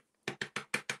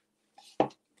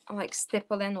like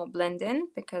stippling or blending,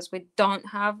 because I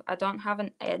don't have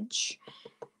an edge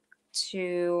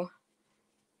to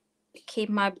keep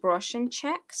my brush in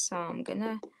check. So I'm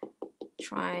gonna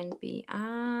try and be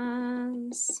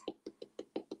as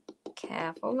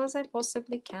careful as I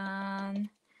possibly can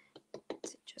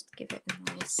to just give it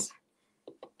a nice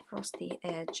frosty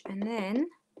edge. And then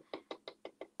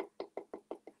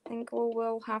I think all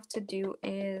we'll have to do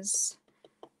is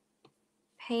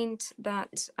paint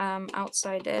that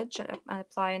outside edge. I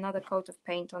apply another coat of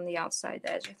paint on the outside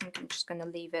edge. I think I'm just going to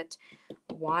leave it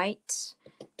white.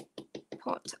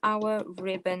 Put our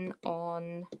ribbon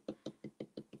on.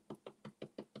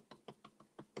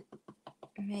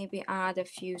 Maybe add a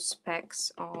few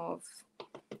specks of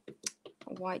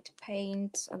white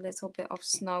paint, a little bit of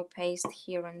snow paste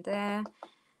here and there.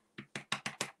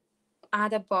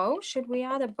 Add a bow. Should we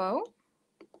add a bow?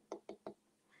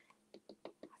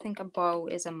 I think a bow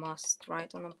is a must, right,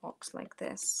 on a box like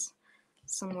this,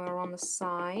 somewhere on the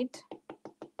side.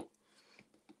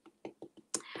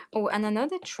 Oh, and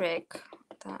another trick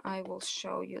that I will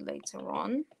show you later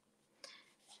on,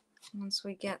 once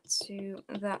we get to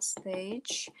that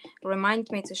stage.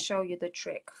 Remind me to show you the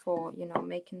trick for, you know,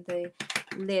 making the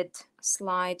lid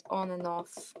slide on and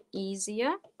off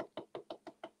easier,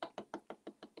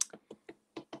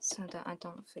 so that I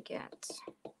don't forget.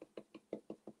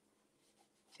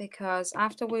 Because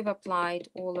after we've applied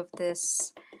all of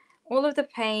this, all of the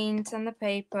paint and the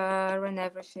paper and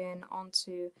everything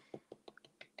onto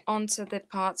the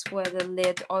parts where the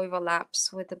lid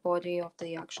overlaps with the body of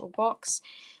the actual box,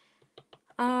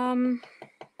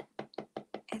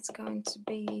 it's going to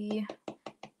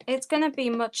be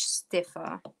much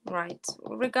stiffer, right?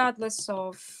 Regardless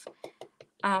of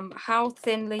how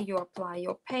thinly you apply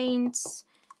your paints,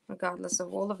 regardless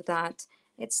of all of that,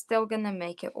 it's still going to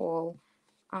make it all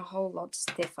a whole lot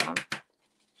stiffer.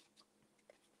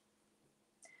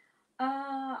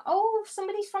 Oh,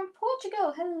 somebody's from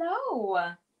Portugal.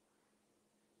 Hello.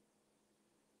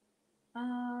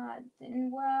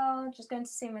 Doing well. Just going to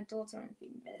see my daughter in a few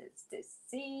minutes to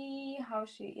see how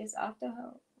she is after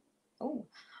her. Oh,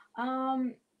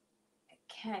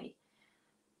 okay.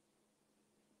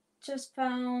 Just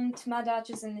found Mad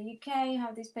Archers in the UK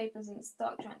have these papers in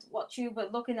stock, trying to watch you,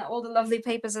 but looking at all the lovely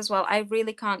papers as well. I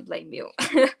really can't blame you.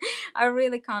 I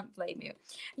really can't blame you.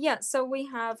 Yeah, so we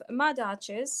have Mad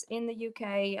Archers in the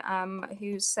UK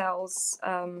who sells,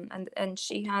 and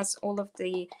she has all of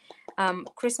the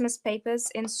Christmas papers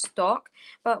in stock,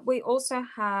 but we also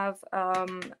have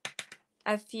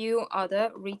a few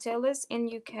other retailers in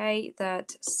UK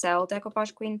that sell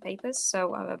Decoupage Queen papers.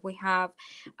 So we have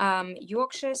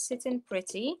Yorkshire Sitting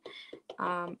Pretty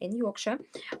in Yorkshire.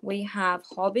 We have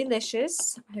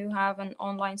Hobbylicious, who have an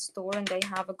online store, and they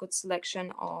have a good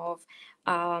selection of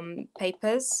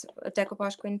papers,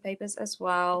 Decoupage Queen papers as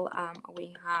well.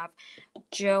 We have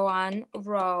Joanne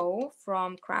Rowe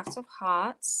from Crafts of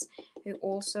Hearts, who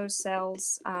also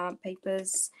sells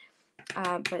papers,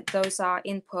 but those are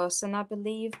in person, I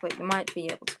believe, but you might be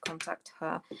able to contact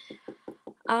her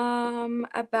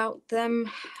about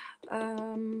them,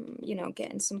 you know,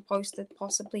 getting some posted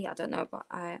possibly, I don't know, but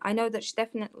I know that she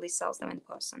definitely sells them in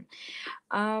person.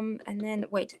 And then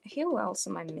wait, who else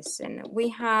am I missing? We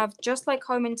have Just Like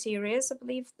Home Interiors, I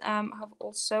believe, have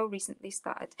also recently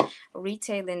started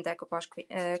retailing Decoupage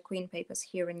Queen papers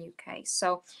here in UK.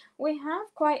 So we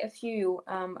have quite a few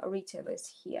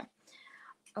retailers here.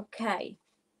 Okay,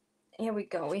 here we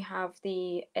go. We have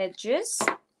the edges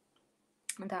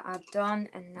that I've done,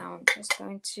 and now I'm just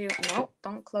going to, no,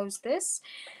 don't close this.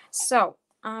 So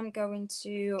I'm going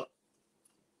to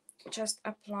just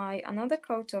apply another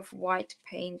coat of white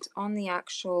paint on the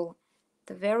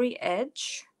very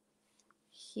edge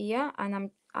here,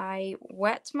 and I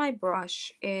wet my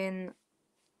brush in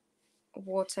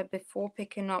water before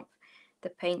picking up the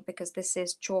paint, because this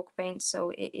is chalk paint,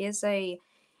 so it is a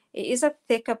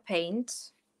thicker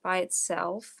paint by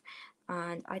itself,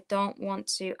 and I don't want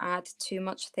to add too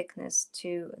much thickness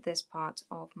to this part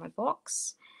of my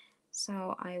box.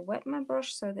 So I wet my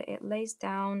brush so that it lays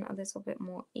down a little bit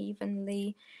more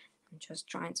evenly. I'm just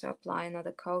trying to apply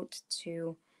another coat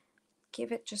to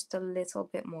give it just a little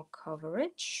bit more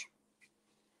coverage,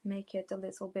 make it a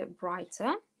little bit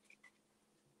brighter.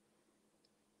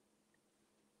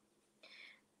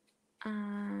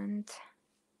 And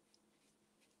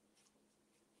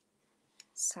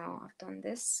so I've done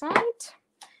this side.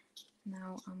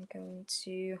 Now I'm going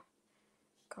to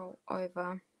go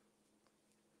over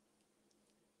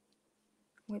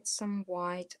with some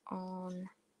white on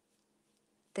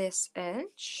this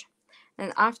edge.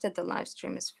 And after the live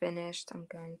stream is finished, I'm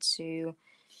going to,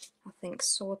 I think,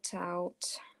 sort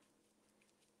out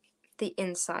the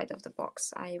inside of the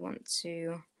box. I want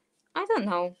to, I don't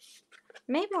know,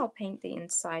 maybe I'll paint the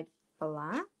inside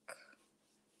black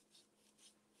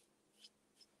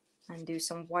and do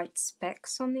some white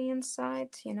specks on the inside,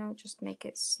 you know, just make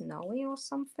it snowy or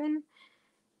something.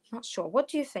 Not sure. What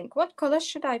do you think? What color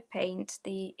should I paint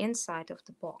the inside of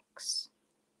the box?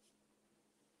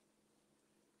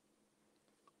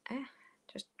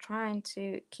 Just trying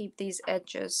to keep these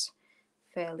edges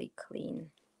fairly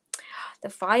clean. The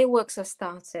fireworks are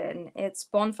starting. It's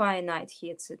bonfire night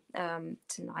here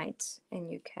tonight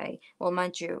in UK. Well,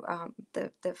 mind you,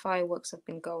 the fireworks have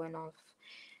been going off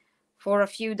for a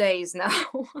few days now.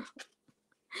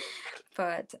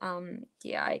 But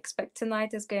yeah, I expect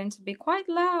tonight is going to be quite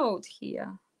loud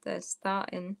here. They're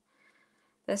starting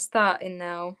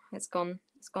now. It's gone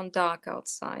dark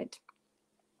outside.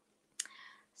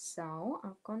 So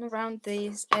I've gone around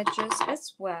these edges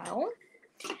as well.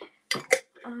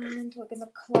 And we're going to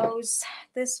close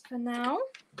this for now.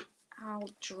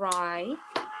 I'll dry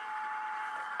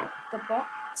the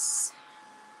box,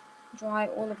 dry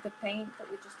all of the paint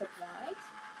that we just applied.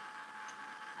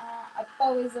 A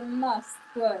bow is a must.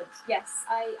 Good. Yes,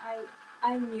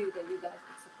 I knew that you guys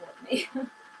would support me.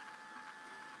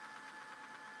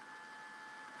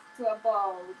 To a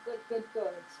bow. Good, good,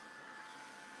 good.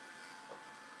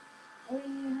 We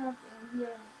have in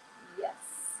here, yes.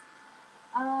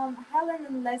 Helen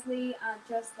and Leslie are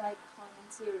Just Like Home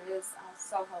Interiors, are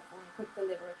so helpful in quick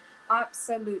delivery.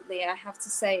 Absolutely, I have to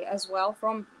say as well,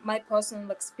 from my personal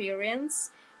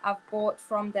experience, I've bought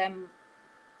from them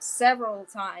several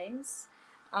times,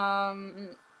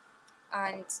 and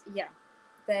yeah,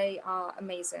 they are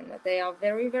amazing. They are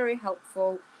very, very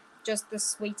helpful, just the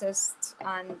sweetest,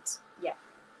 and yeah,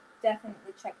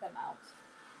 definitely check them out.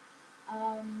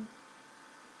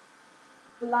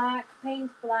 Black, paint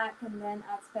black, and then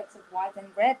add specks of white and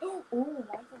red. Oh,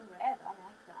 white and red, I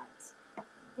like that.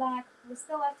 Black, we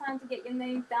still have time to get your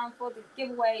name down for the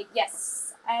giveaway.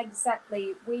 Yes,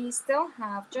 exactly. We still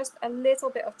have just a little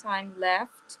bit of time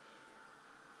left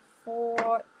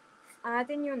for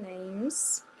adding your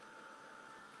names.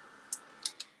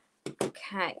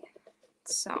 Okay,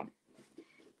 so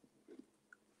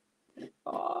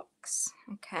box.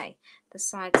 Okay, the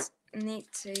sides need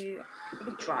to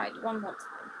be dried one more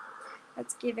time.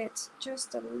 Let's give it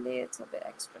just a little bit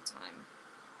extra time.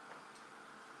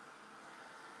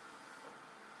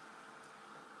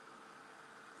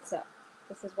 So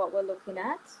this is what we're looking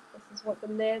at. This is what the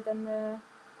lid and the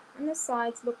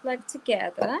sides look like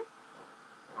together.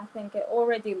 I think it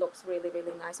already looks really,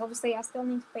 really nice. Obviously, I still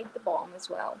need to paint the bottom as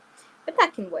well, but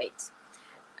that can wait.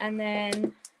 And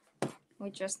then we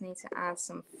just need to add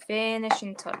some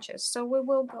finishing touches. So we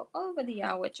will go over the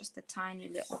hour just a tiny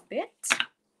little bit.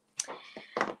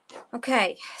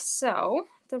 Okay, so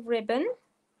the ribbon.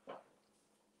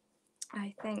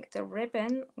 I think the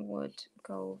ribbon would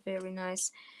go very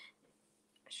nice.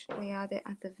 Should we add it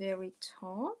at the very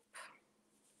top?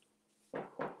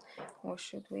 Or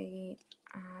should we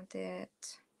add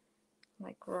it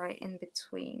like right in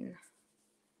between?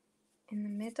 In the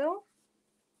middle?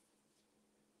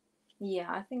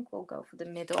 Yeah, I think we'll go for the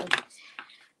middle.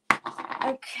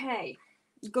 Okay,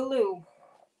 glue.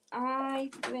 I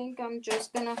think I'm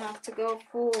just gonna have to go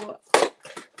for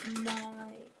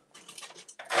my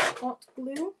hot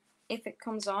glue if it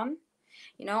comes on.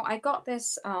 You know, I got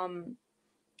this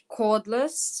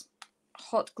cordless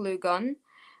hot glue gun,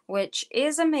 which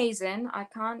is amazing. I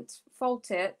can't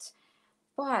fault it.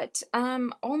 But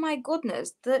oh my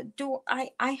goodness,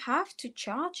 I have to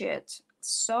charge it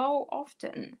so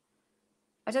often.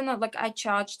 I don't know, like I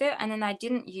charged it and then I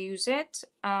didn't use it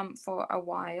for a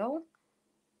while,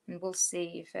 and we'll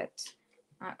see if it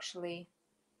actually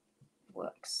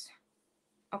works.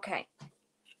 Okay,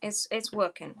 it's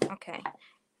working. Okay,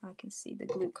 I can see the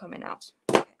glue coming out.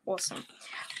 Okay, awesome,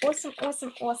 awesome,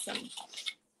 awesome, awesome.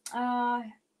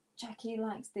 Jackie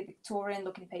likes the Victorian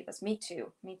looking papers. Me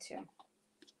too. Me too.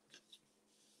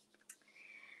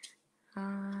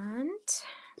 And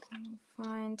we'll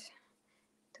find.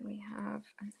 Do we have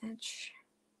an edge?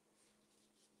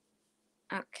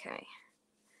 Okay.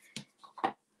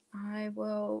 I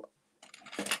will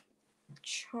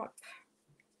chop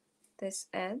this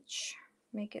edge,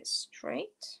 make it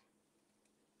straight-ish.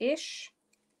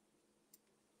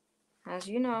 As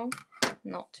you know,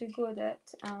 not too good at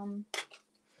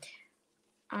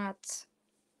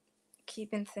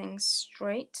keeping things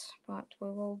straight, but we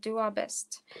will do our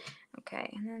best.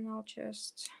 Okay, and then I'll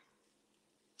just,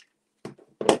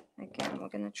 again, we're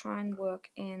going to try and work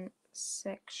in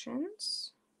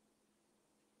sections.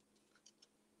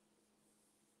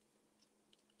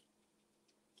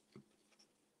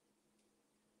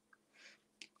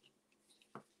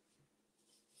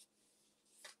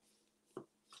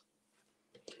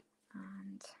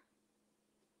 And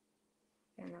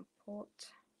I'm going to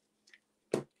put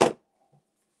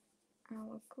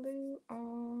our glue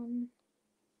on,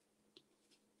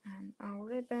 and our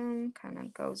ribbon kind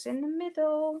of goes in the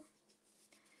middle.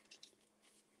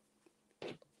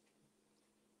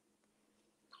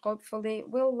 Hopefully it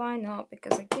will line up,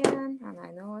 because again, and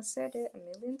I know I said it a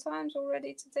million times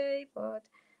already today, but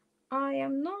I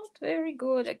am not very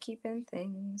good at keeping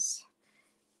things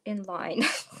in line.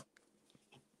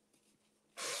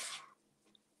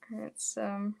 It's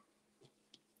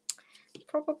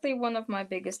probably one of my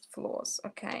biggest flaws.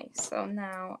 Okay, so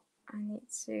now I need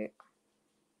to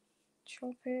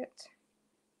chop it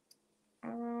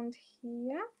around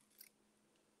here.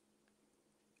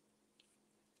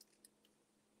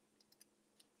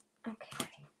 Okay.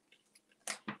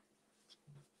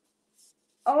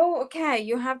 Oh, okay,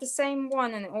 you have the same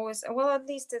one, and it always, well, at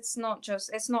least it's not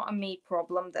a me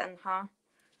problem then, huh?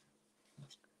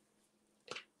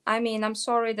 I mean, I'm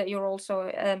sorry that you're also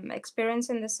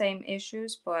experiencing the same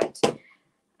issues, but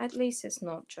at least it's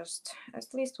not just, at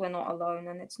least we're not alone,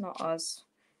 and it's not us.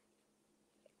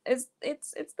 It's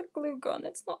the glue gun,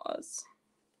 it's not us.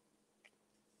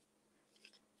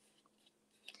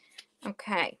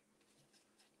 Okay.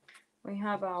 We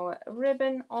have our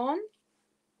ribbon on.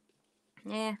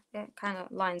 Yeah, it kind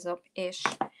of lines up-ish.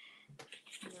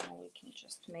 Now we can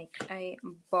just make a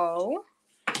bow.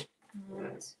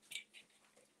 And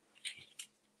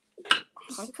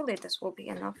hopefully this will be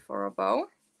enough for a bow.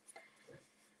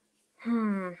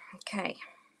 Okay.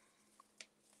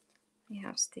 We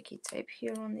have sticky tape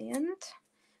here on the end.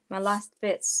 My last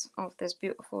bits of this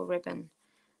beautiful ribbon.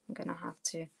 I'm gonna have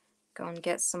to go and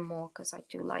get some more because I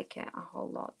do like it a whole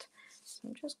lot. So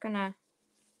I'm just gonna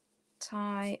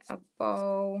tie a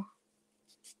bow.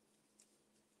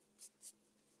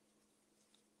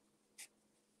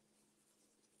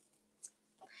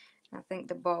 I think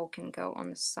the bow can go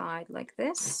on the side like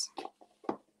this.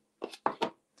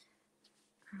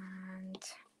 And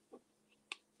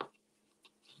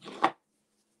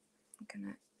I'm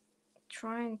gonna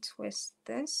try and twist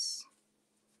this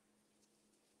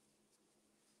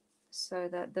so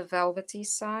that the velvety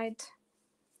side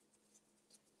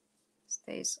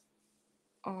stays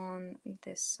on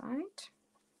this side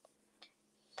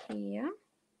here.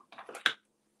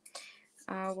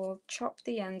 I will chop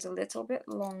the ends a little bit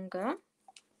longer,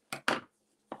 and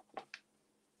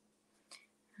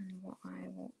what I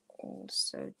will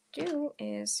also do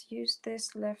is use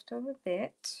this leftover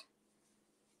bit,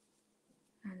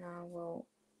 and I will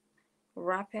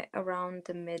wrap it around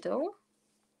the middle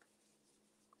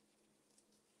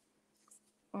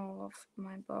of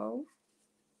my bow.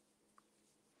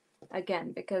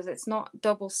 Again, because it's not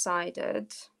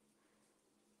double-sided,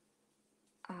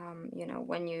 you know,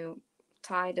 when you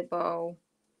tie the bow,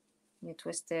 you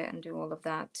twist it and do all of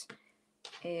that,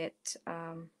 it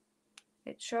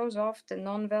shows off the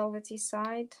non-velvety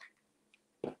side.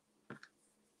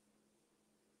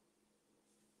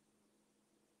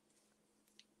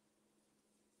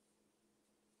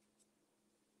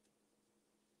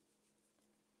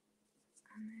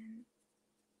 And then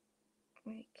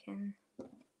we can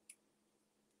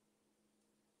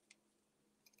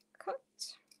cut.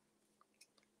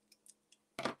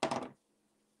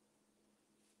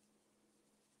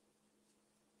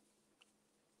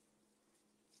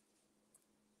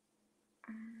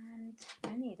 And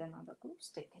I need another glue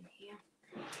stick in here.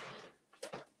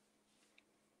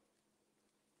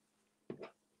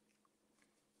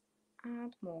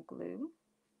 Add more glue.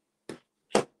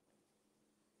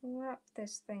 Wrap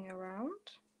this thing around.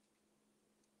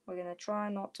 We're going to try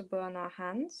not to burn our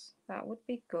hands. That would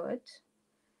be good.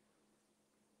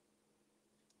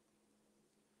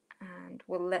 And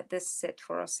we'll let this sit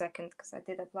for a second because I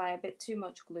did apply a bit too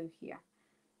much glue here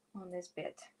on this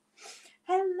bit.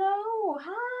 Hello,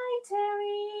 hi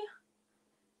Terry.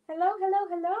 Hello, hello,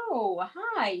 hello.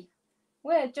 Hi.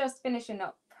 We're just finishing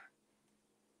up.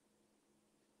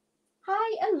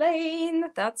 Hi Elaine.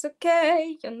 That's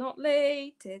okay. You're not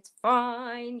late. It's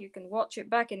fine. You can watch it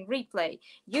back in replay.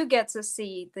 You get to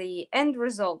see the end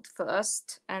result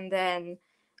first and then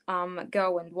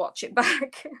go and watch it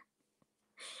back.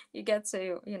 You get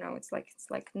to, you know, it's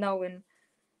like knowing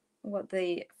what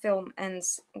the film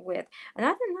ends with. And I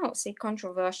don't know, see,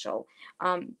 controversial.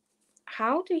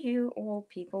 How do you all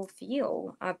people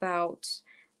feel about,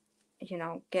 you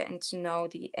know, getting to know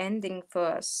the ending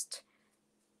first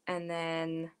and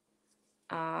then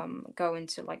going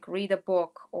to like read a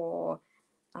book or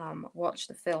watch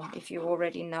the film if you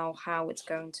already know how it's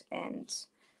going to end?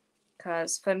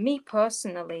 Because for me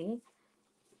personally,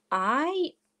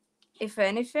 I, if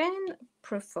anything,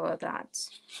 prefer that,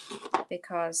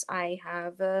 because I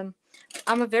have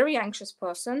I'm a very anxious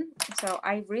person, so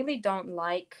I really don't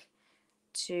like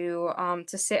to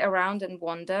sit around and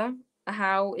wonder,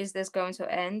 how is this going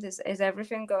to end? Is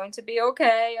everything going to be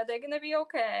okay? Are they going to be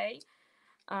okay?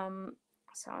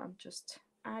 So I'm just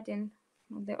adding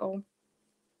little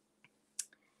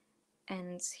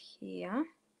ends here,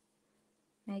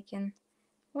 making,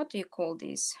 what do you call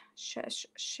these?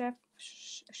 Chevron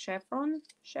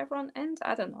ends?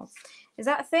 I don't know. Is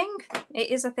that a thing? It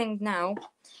is a thing now.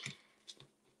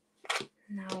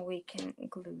 Now we can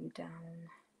glue down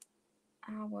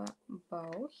our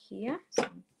bow here. So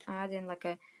I'm adding like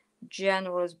a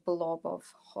generous blob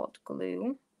of hot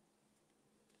glue.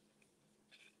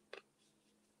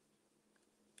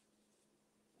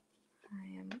 I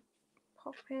am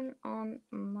popping on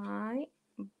my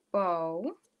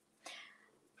bow.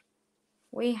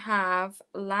 We have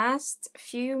last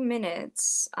few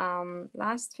minutes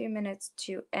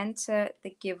to enter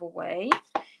the giveaway,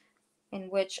 in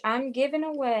which I'm giving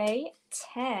away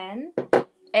 10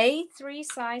 A3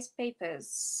 size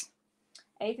papers.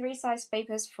 A3 size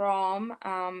papers from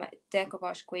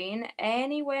Decoupage Queen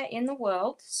anywhere in the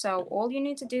world. So all you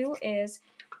need to do is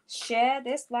share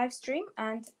this live stream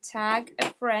and tag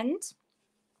a friend,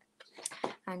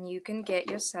 and you can get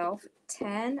yourself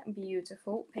 10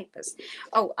 beautiful papers.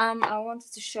 Oh, I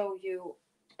wanted to show you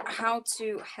how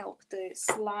to help the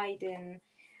sliding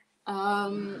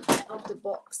of the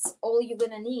box. All you're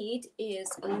gonna need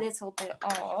is a little bit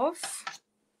of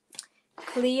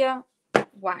clear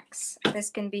wax. This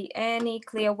can be any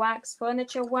clear wax,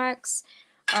 furniture wax,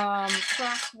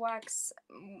 craft wax,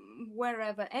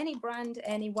 wherever, any brand,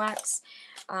 any wax.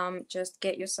 Just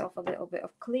get yourself a little bit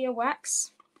of clear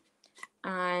wax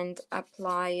and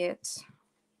apply it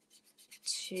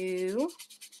to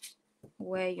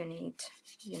where you need,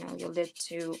 you know, your lid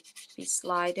to be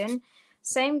sliding.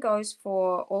 Same goes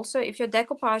for also if you're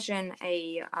decoupaging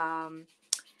a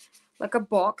like a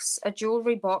box, a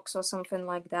jewelry box or something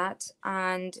like that,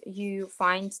 and you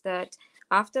find that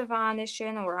after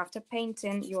varnishing or after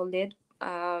painting, your lid,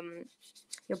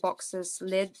 your box's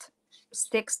lid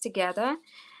sticks together,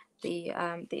 the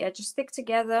edges stick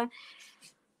together.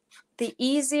 The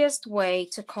easiest way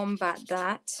to combat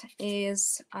that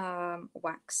is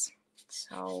wax.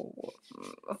 So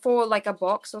for like a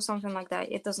box or something like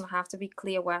that, it doesn't have to be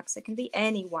clear wax. It can be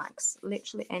any wax,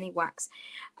 literally any wax.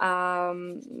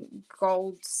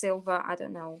 Gold, silver, I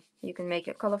don't know. You can make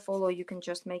it colorful or you can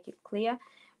just make it clear.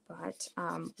 But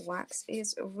wax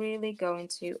is really going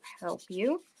to help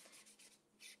you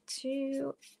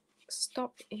to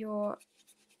stop your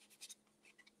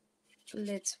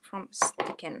lids from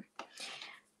sticking.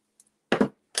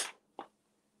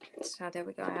 So there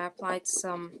we go. I applied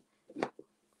some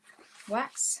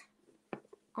wax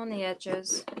on the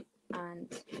edges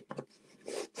and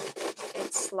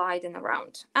it's sliding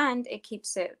around and it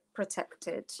keeps it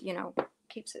protected, you know,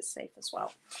 keeps it safe as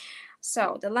well.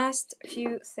 So the last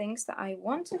few things that I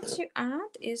wanted to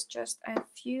add is just a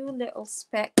few little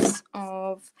specks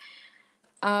of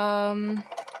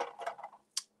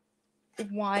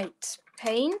white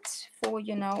paint for,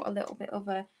 you know, a little bit of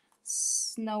a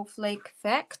snowflake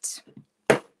effect.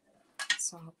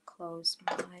 So I'll close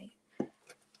my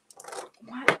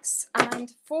wax,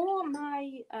 and for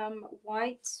my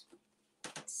white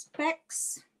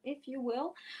specks, if you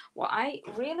will, what I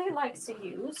really like to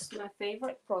use, my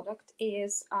favorite product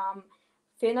is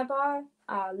Finnabar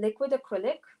liquid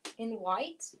acrylic in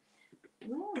white.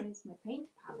 Where is my paint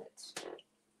palette?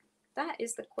 That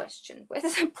is the question. Where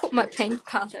did I put my paint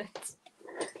palette?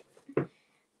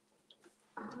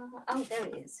 Oh, there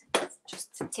it is. It's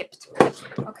just tipped.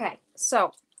 Okay,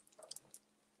 so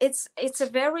it's a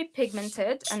very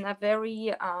pigmented and a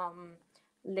very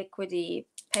liquidy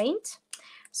paint.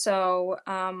 So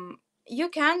you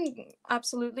can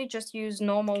absolutely just use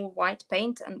normal white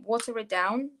paint and water it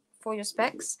down for your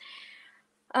specs.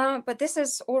 But this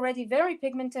is already very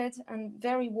pigmented and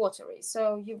very watery,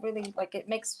 so you really like it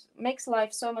makes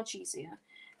life so much easier.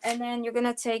 And then you're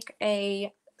gonna take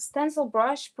a stencil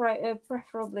brush,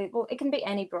 preferably, well, it can be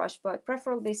any brush, but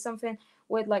preferably something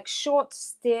with like short,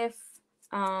 stiff,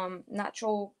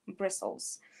 natural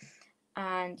bristles.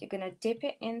 And you're gonna dip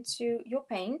it into your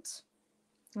paint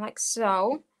like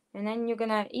so. And then you're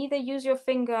gonna either use your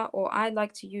finger, or I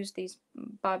like to use these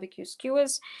barbecue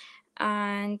skewers,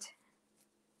 and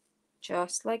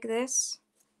just like this,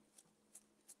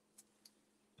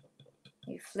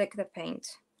 you flick the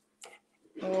paint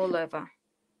all over.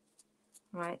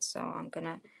 Right, so I'm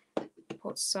gonna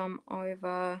put some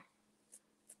over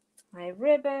my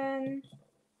ribbon,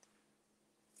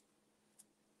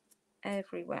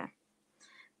 everywhere,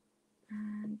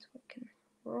 and we can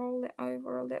roll it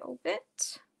over a little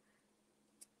bit.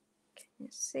 Can you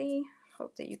see?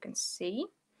 Hope that you can see.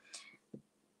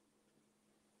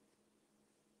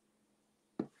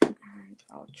 And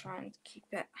I'll try and keep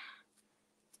it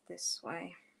this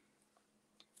way.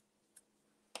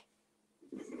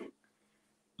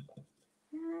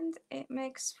 And it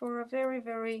makes for a very,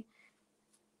 very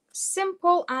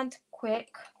simple and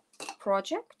quick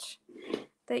project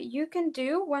that you can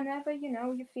do whenever, you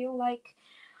know, you feel like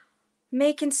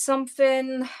making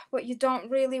something, but you don't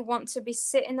really want to be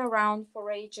sitting around for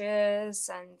ages,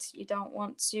 and you don't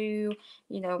want to,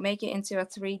 you know, make it into a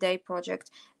 3-day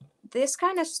project. This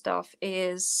kind of stuff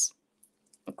is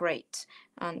great.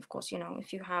 And of course, you know,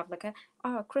 if you have like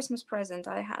a Christmas present,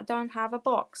 don't have a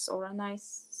box or a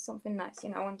nice something nice, you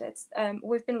know, and it's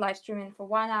we've been live streaming for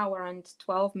 1 hour and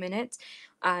 12 minutes,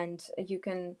 and you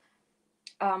can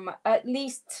at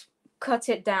least cut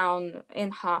it down in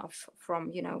half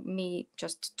from, you know, me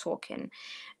just talking.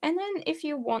 And then if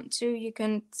you want to, you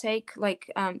can take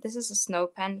like this is a snow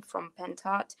pen from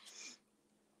Pentart,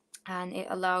 and it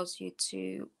allows you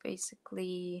to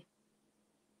basically,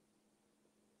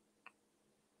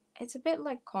 it's a bit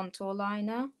like contour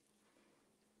liner,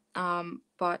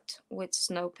 but with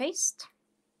snow paste,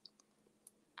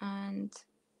 and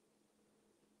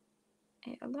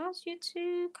it allows you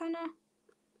to kind of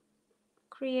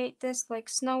create this like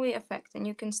snowy effect. And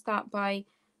you can start by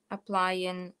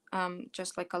applying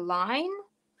just like a line,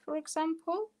 for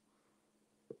example,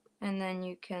 and then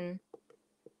you can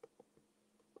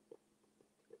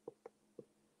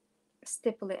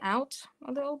stipple it out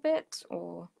a little bit,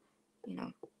 or, you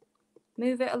know,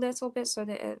 move it a little bit so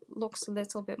that it looks a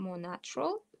little bit more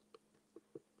natural.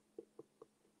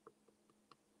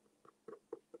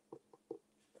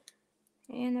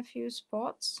 In a few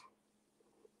spots,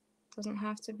 doesn't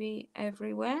have to be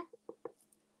everywhere.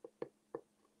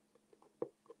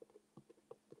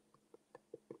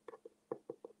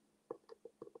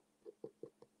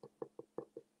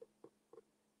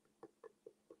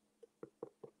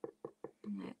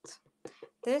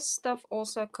 This stuff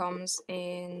also comes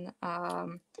in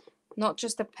not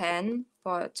just a pen,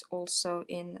 but also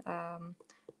in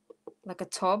like a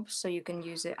tub, so you can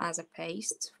use it as a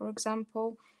paste, for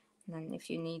example. And then if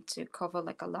you need to cover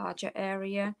like a larger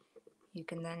area, you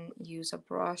can then use a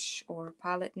brush or a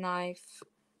palette knife.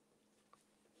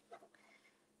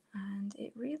 And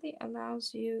it really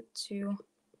allows you to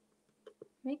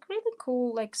make really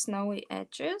cool like snowy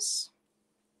edges.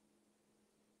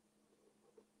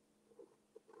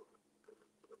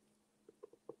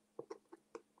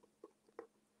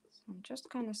 So I'm just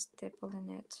kind of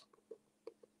stippling it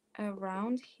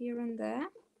around here and there.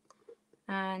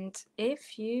 And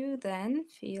if you then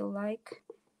feel like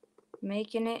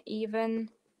making it even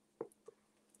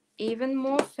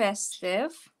more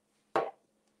festive,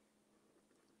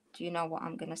 do you know what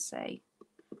I'm gonna say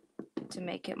to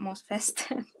make it more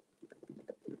festive?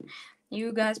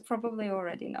 You guys probably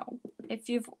already know. If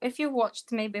you've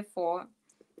watched me before,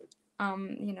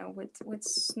 you know, with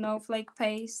snowflake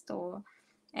paste or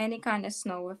any kind of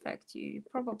snow effect, you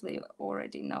probably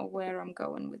already know where I'm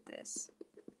going with this.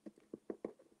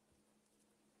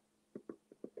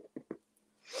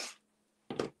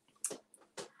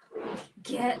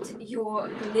 Get your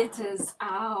glitters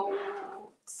out.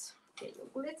 Get your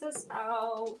glitters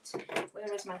out.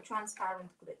 Where is my transparent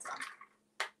glitter?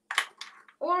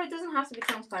 Or it doesn't have to be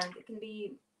transparent. It can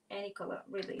be any color,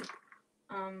 really.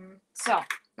 So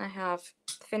I have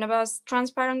Finnabair's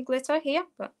transparent glitter here,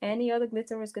 but any other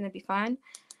glitter is going to be fine.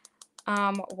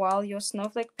 While your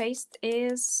snowflake paste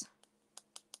is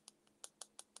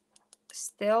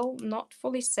still not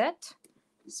fully set,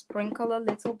 sprinkle a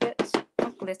little bit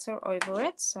of glitter over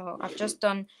it. So I've just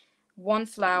done one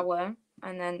flower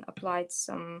and then applied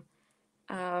some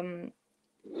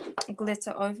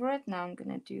glitter over it. Now I'm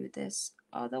gonna do this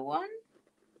other one,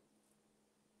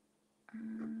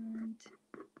 and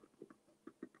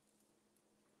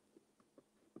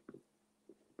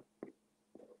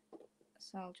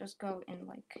so I'll just go in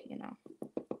like, you know,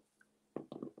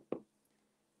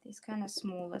 these kind of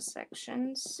smaller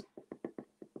sections.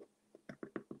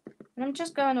 And I'm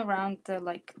just going around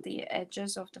the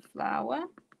edges of the flower,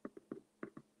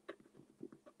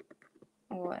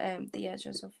 or the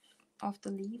edges of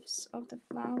the leaves of the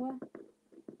flower.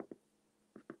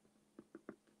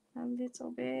 A little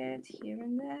bit here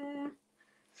and there,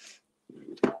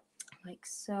 like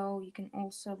so. You can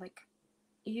also like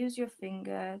use your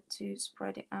finger to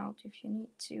spread it out if you need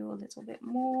to a little bit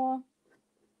more.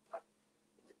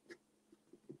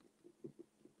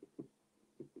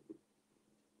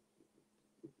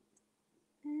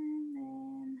 And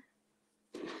then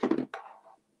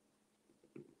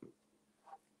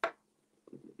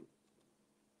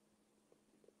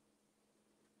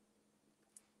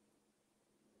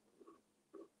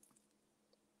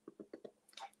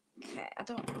okay, I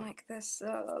don't like this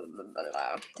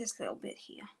this little bit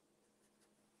here.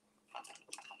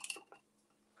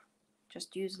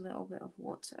 Just use a little bit of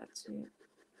water to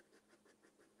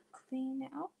clean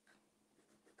it up.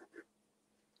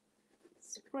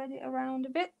 Spread it around a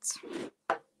bit.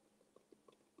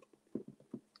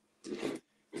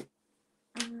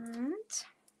 And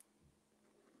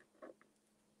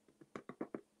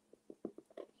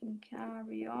you can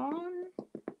carry on.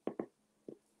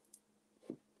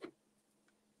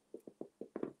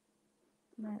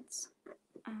 Let's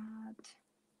add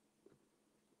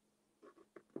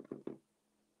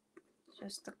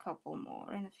just a couple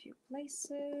more in a few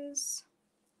places.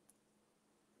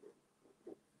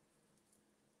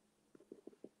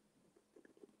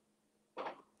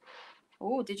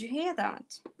 Oh, did you hear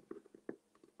that?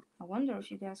 I wonder if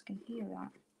you guys can hear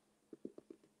that.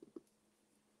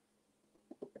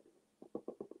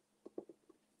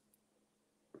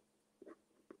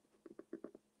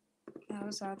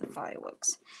 Those are the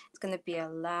fireworks. It's going to be a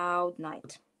loud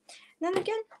night. And then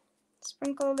again,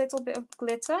 sprinkle a little bit of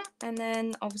glitter, and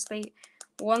then obviously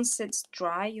once it's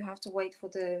dry, you have to wait for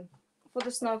the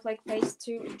snowflake paste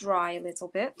to dry a little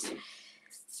bit.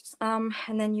 And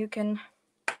then you can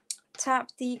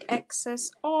tap the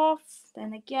excess off.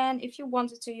 Then again, if you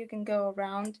wanted to, you can go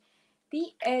around the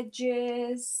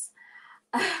edges.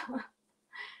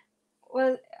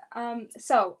 Well,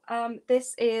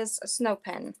 this is a snow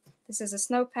pen. This is a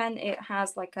snow pen. It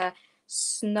has like a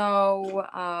snow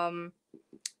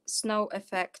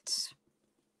effect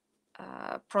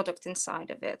product inside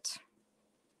of it.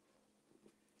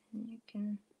 And you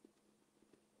can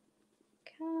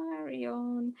carry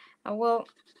on. I will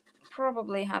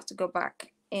probably have to go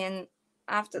back in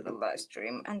after the live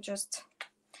stream and just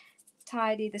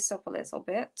tidy this up a little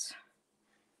bit,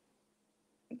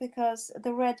 because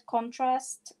the red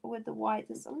contrast with the white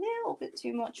is a little bit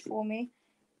too much for me.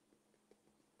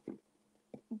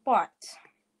 But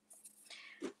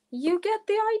you get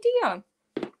the idea.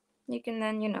 You can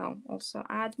then, you know, also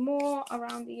add more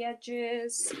around the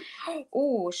edges.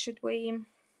 Oh, should we?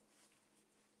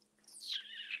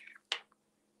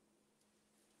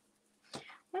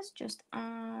 Let's just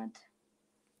add.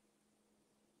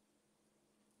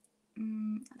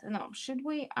 I don't know. Should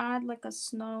we add like a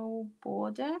snow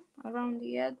border around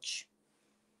the edge?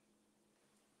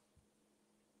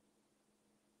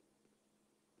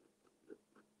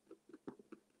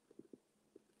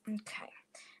 Okay.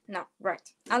 No,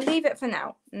 right. I'll leave it for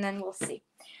now, and then we'll see.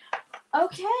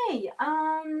 Okay.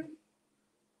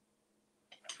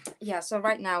 Yeah. So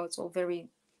right now it's all very,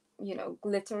 you know,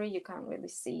 glittery. You can't really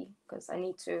see because I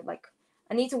need to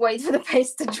wait for the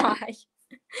paste to dry,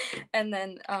 and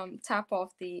then tap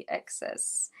off the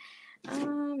excess.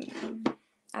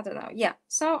 I don't know. Yeah.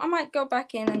 So I might go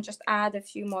back in and just add a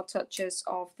few more touches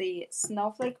of the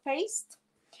snowflake paste.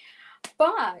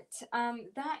 But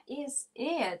that is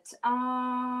it.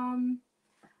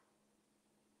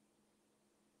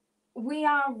 We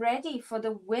are ready for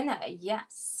the winner.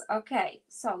 Yes. Okay.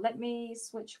 So let me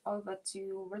switch over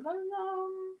to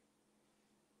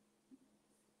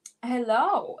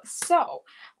hello. So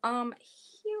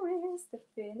here is the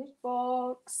finished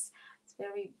box. It's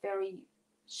very, very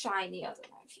shiny. I don't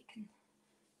know if you can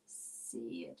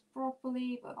see it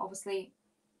properly, but obviously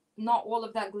not all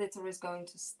of that glitter is going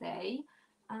to stay.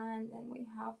 And then we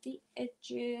have the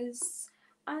edges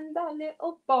and the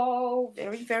little bow.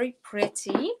 Very, very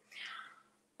pretty.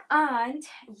 And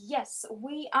yes,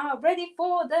 we are ready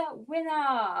for the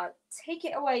winner. Take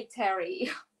it away,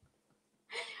 Terry.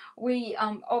 We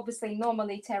obviously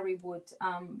normally Terry would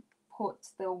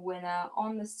put the winner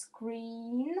on the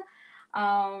screen.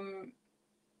 But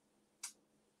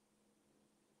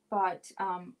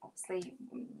obviously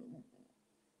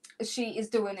she is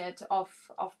doing it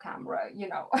off camera, you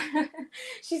know.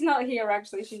 She's not here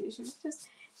actually. She was just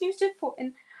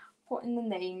putting the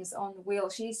names on the wheel.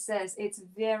 She says it's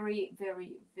very,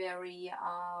 very, very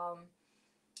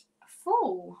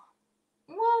full.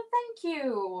 Well, thank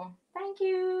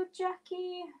you,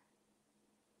 Jackie.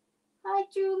 Hi,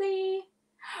 Julie.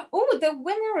 Oh, the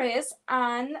winner is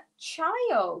Anne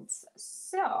Childs.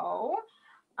 So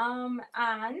Anne,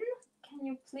 can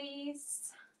you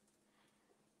please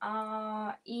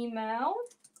email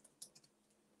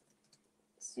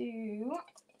to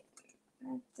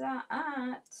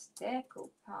at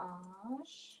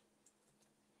Decoupage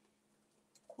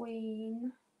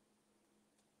Queen.com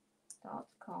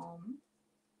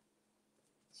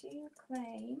to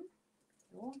claim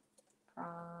your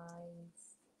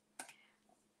prize.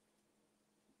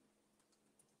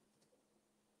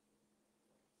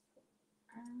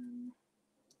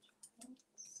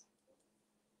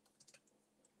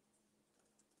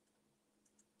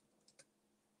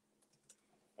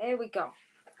 There we go.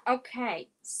 Okay,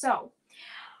 so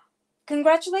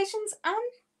congratulations, Anne.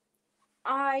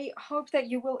 I hope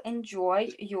that you will enjoy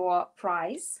your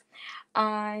prize,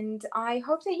 and I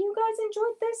hope that you guys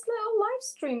enjoyed this little live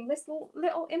stream, this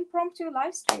little impromptu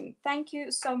live stream. Thank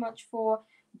you so much for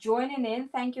joining in.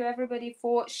 Thank you everybody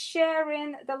for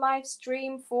sharing the live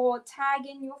stream, for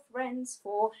tagging your friends,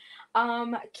 for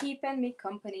keeping me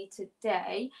company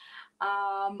today.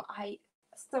 I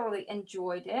thoroughly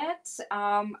enjoyed it,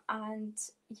 and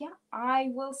yeah,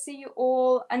 I will see you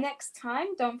all next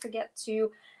time. Don't forget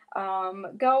to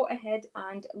go ahead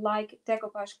and like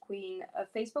Decoupage Queen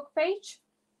Facebook page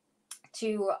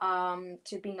to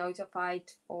be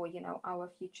notified for, you know, our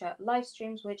future live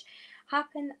streams, which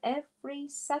happen every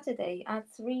Saturday at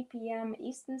 3 p.m.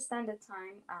 Eastern Standard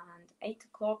Time and 8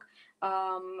 o'clock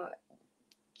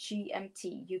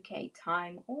GMT UK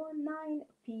time, or 9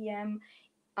 p.m.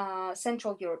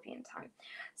 Central European time.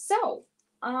 So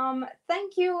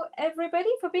thank you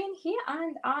everybody for being here,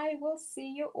 and I will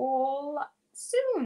see you all soon.